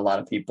that's what a lot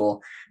of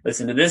people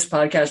listen to this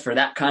podcast for,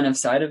 that kind of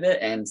side of it.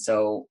 And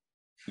so,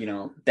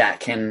 that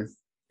can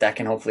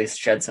hopefully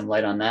shed some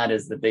light on that.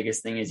 Is the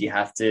biggest thing is you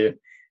have to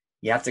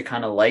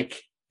kind of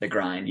like the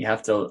grind. You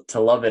have to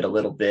love it a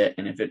little bit.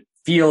 And if it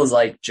feels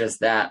like just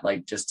that,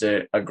 like just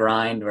a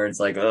grind where it's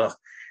like, ugh,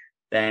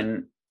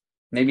 then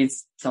maybe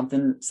it's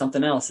something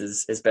else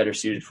is better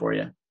suited for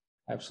you.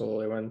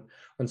 Absolutely.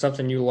 When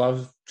something you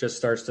love just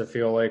starts to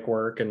feel like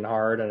work and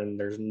hard and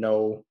there's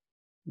no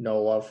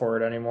love for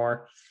it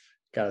anymore,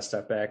 got to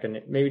step back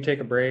and maybe take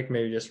a break,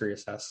 maybe just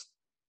reassess.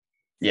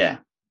 Yeah.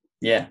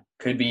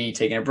 Could be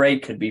taking a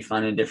break, could be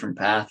finding a different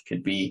path,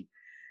 could be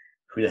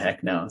who the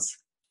heck knows.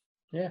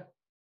 Yeah.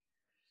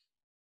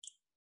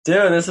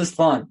 Dude, this is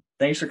fun.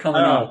 Thanks for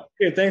coming on.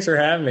 Dude, thanks for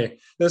having me.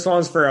 This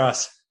one's for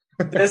us.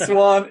 This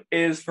one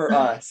is for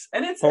us.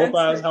 And hope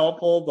I was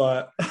helpful,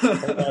 but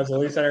hope I was at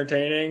least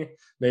entertaining.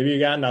 Maybe you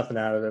got nothing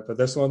out of it, but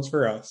this one's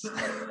for us.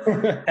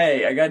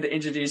 Hey, I got to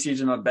introduce you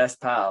to my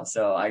best pal,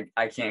 so I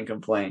can't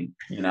complain,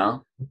 you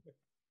know?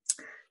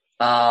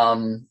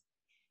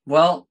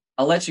 Well,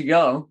 I'll let you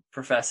go,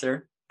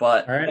 Professor.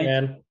 But all right,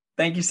 man.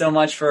 Thank you so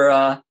much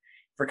for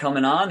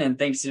coming on, and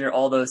thanks to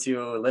all those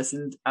who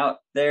listened out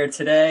there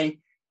today.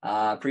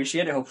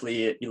 Appreciate it.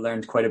 Hopefully you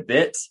learned quite a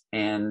bit.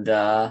 And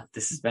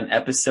this has been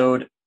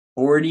episode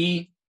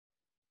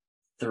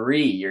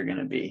 43. You're going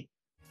to be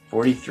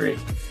 43.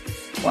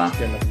 Wow.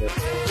 Good number.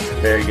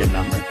 Very good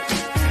number.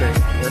 Great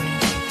number.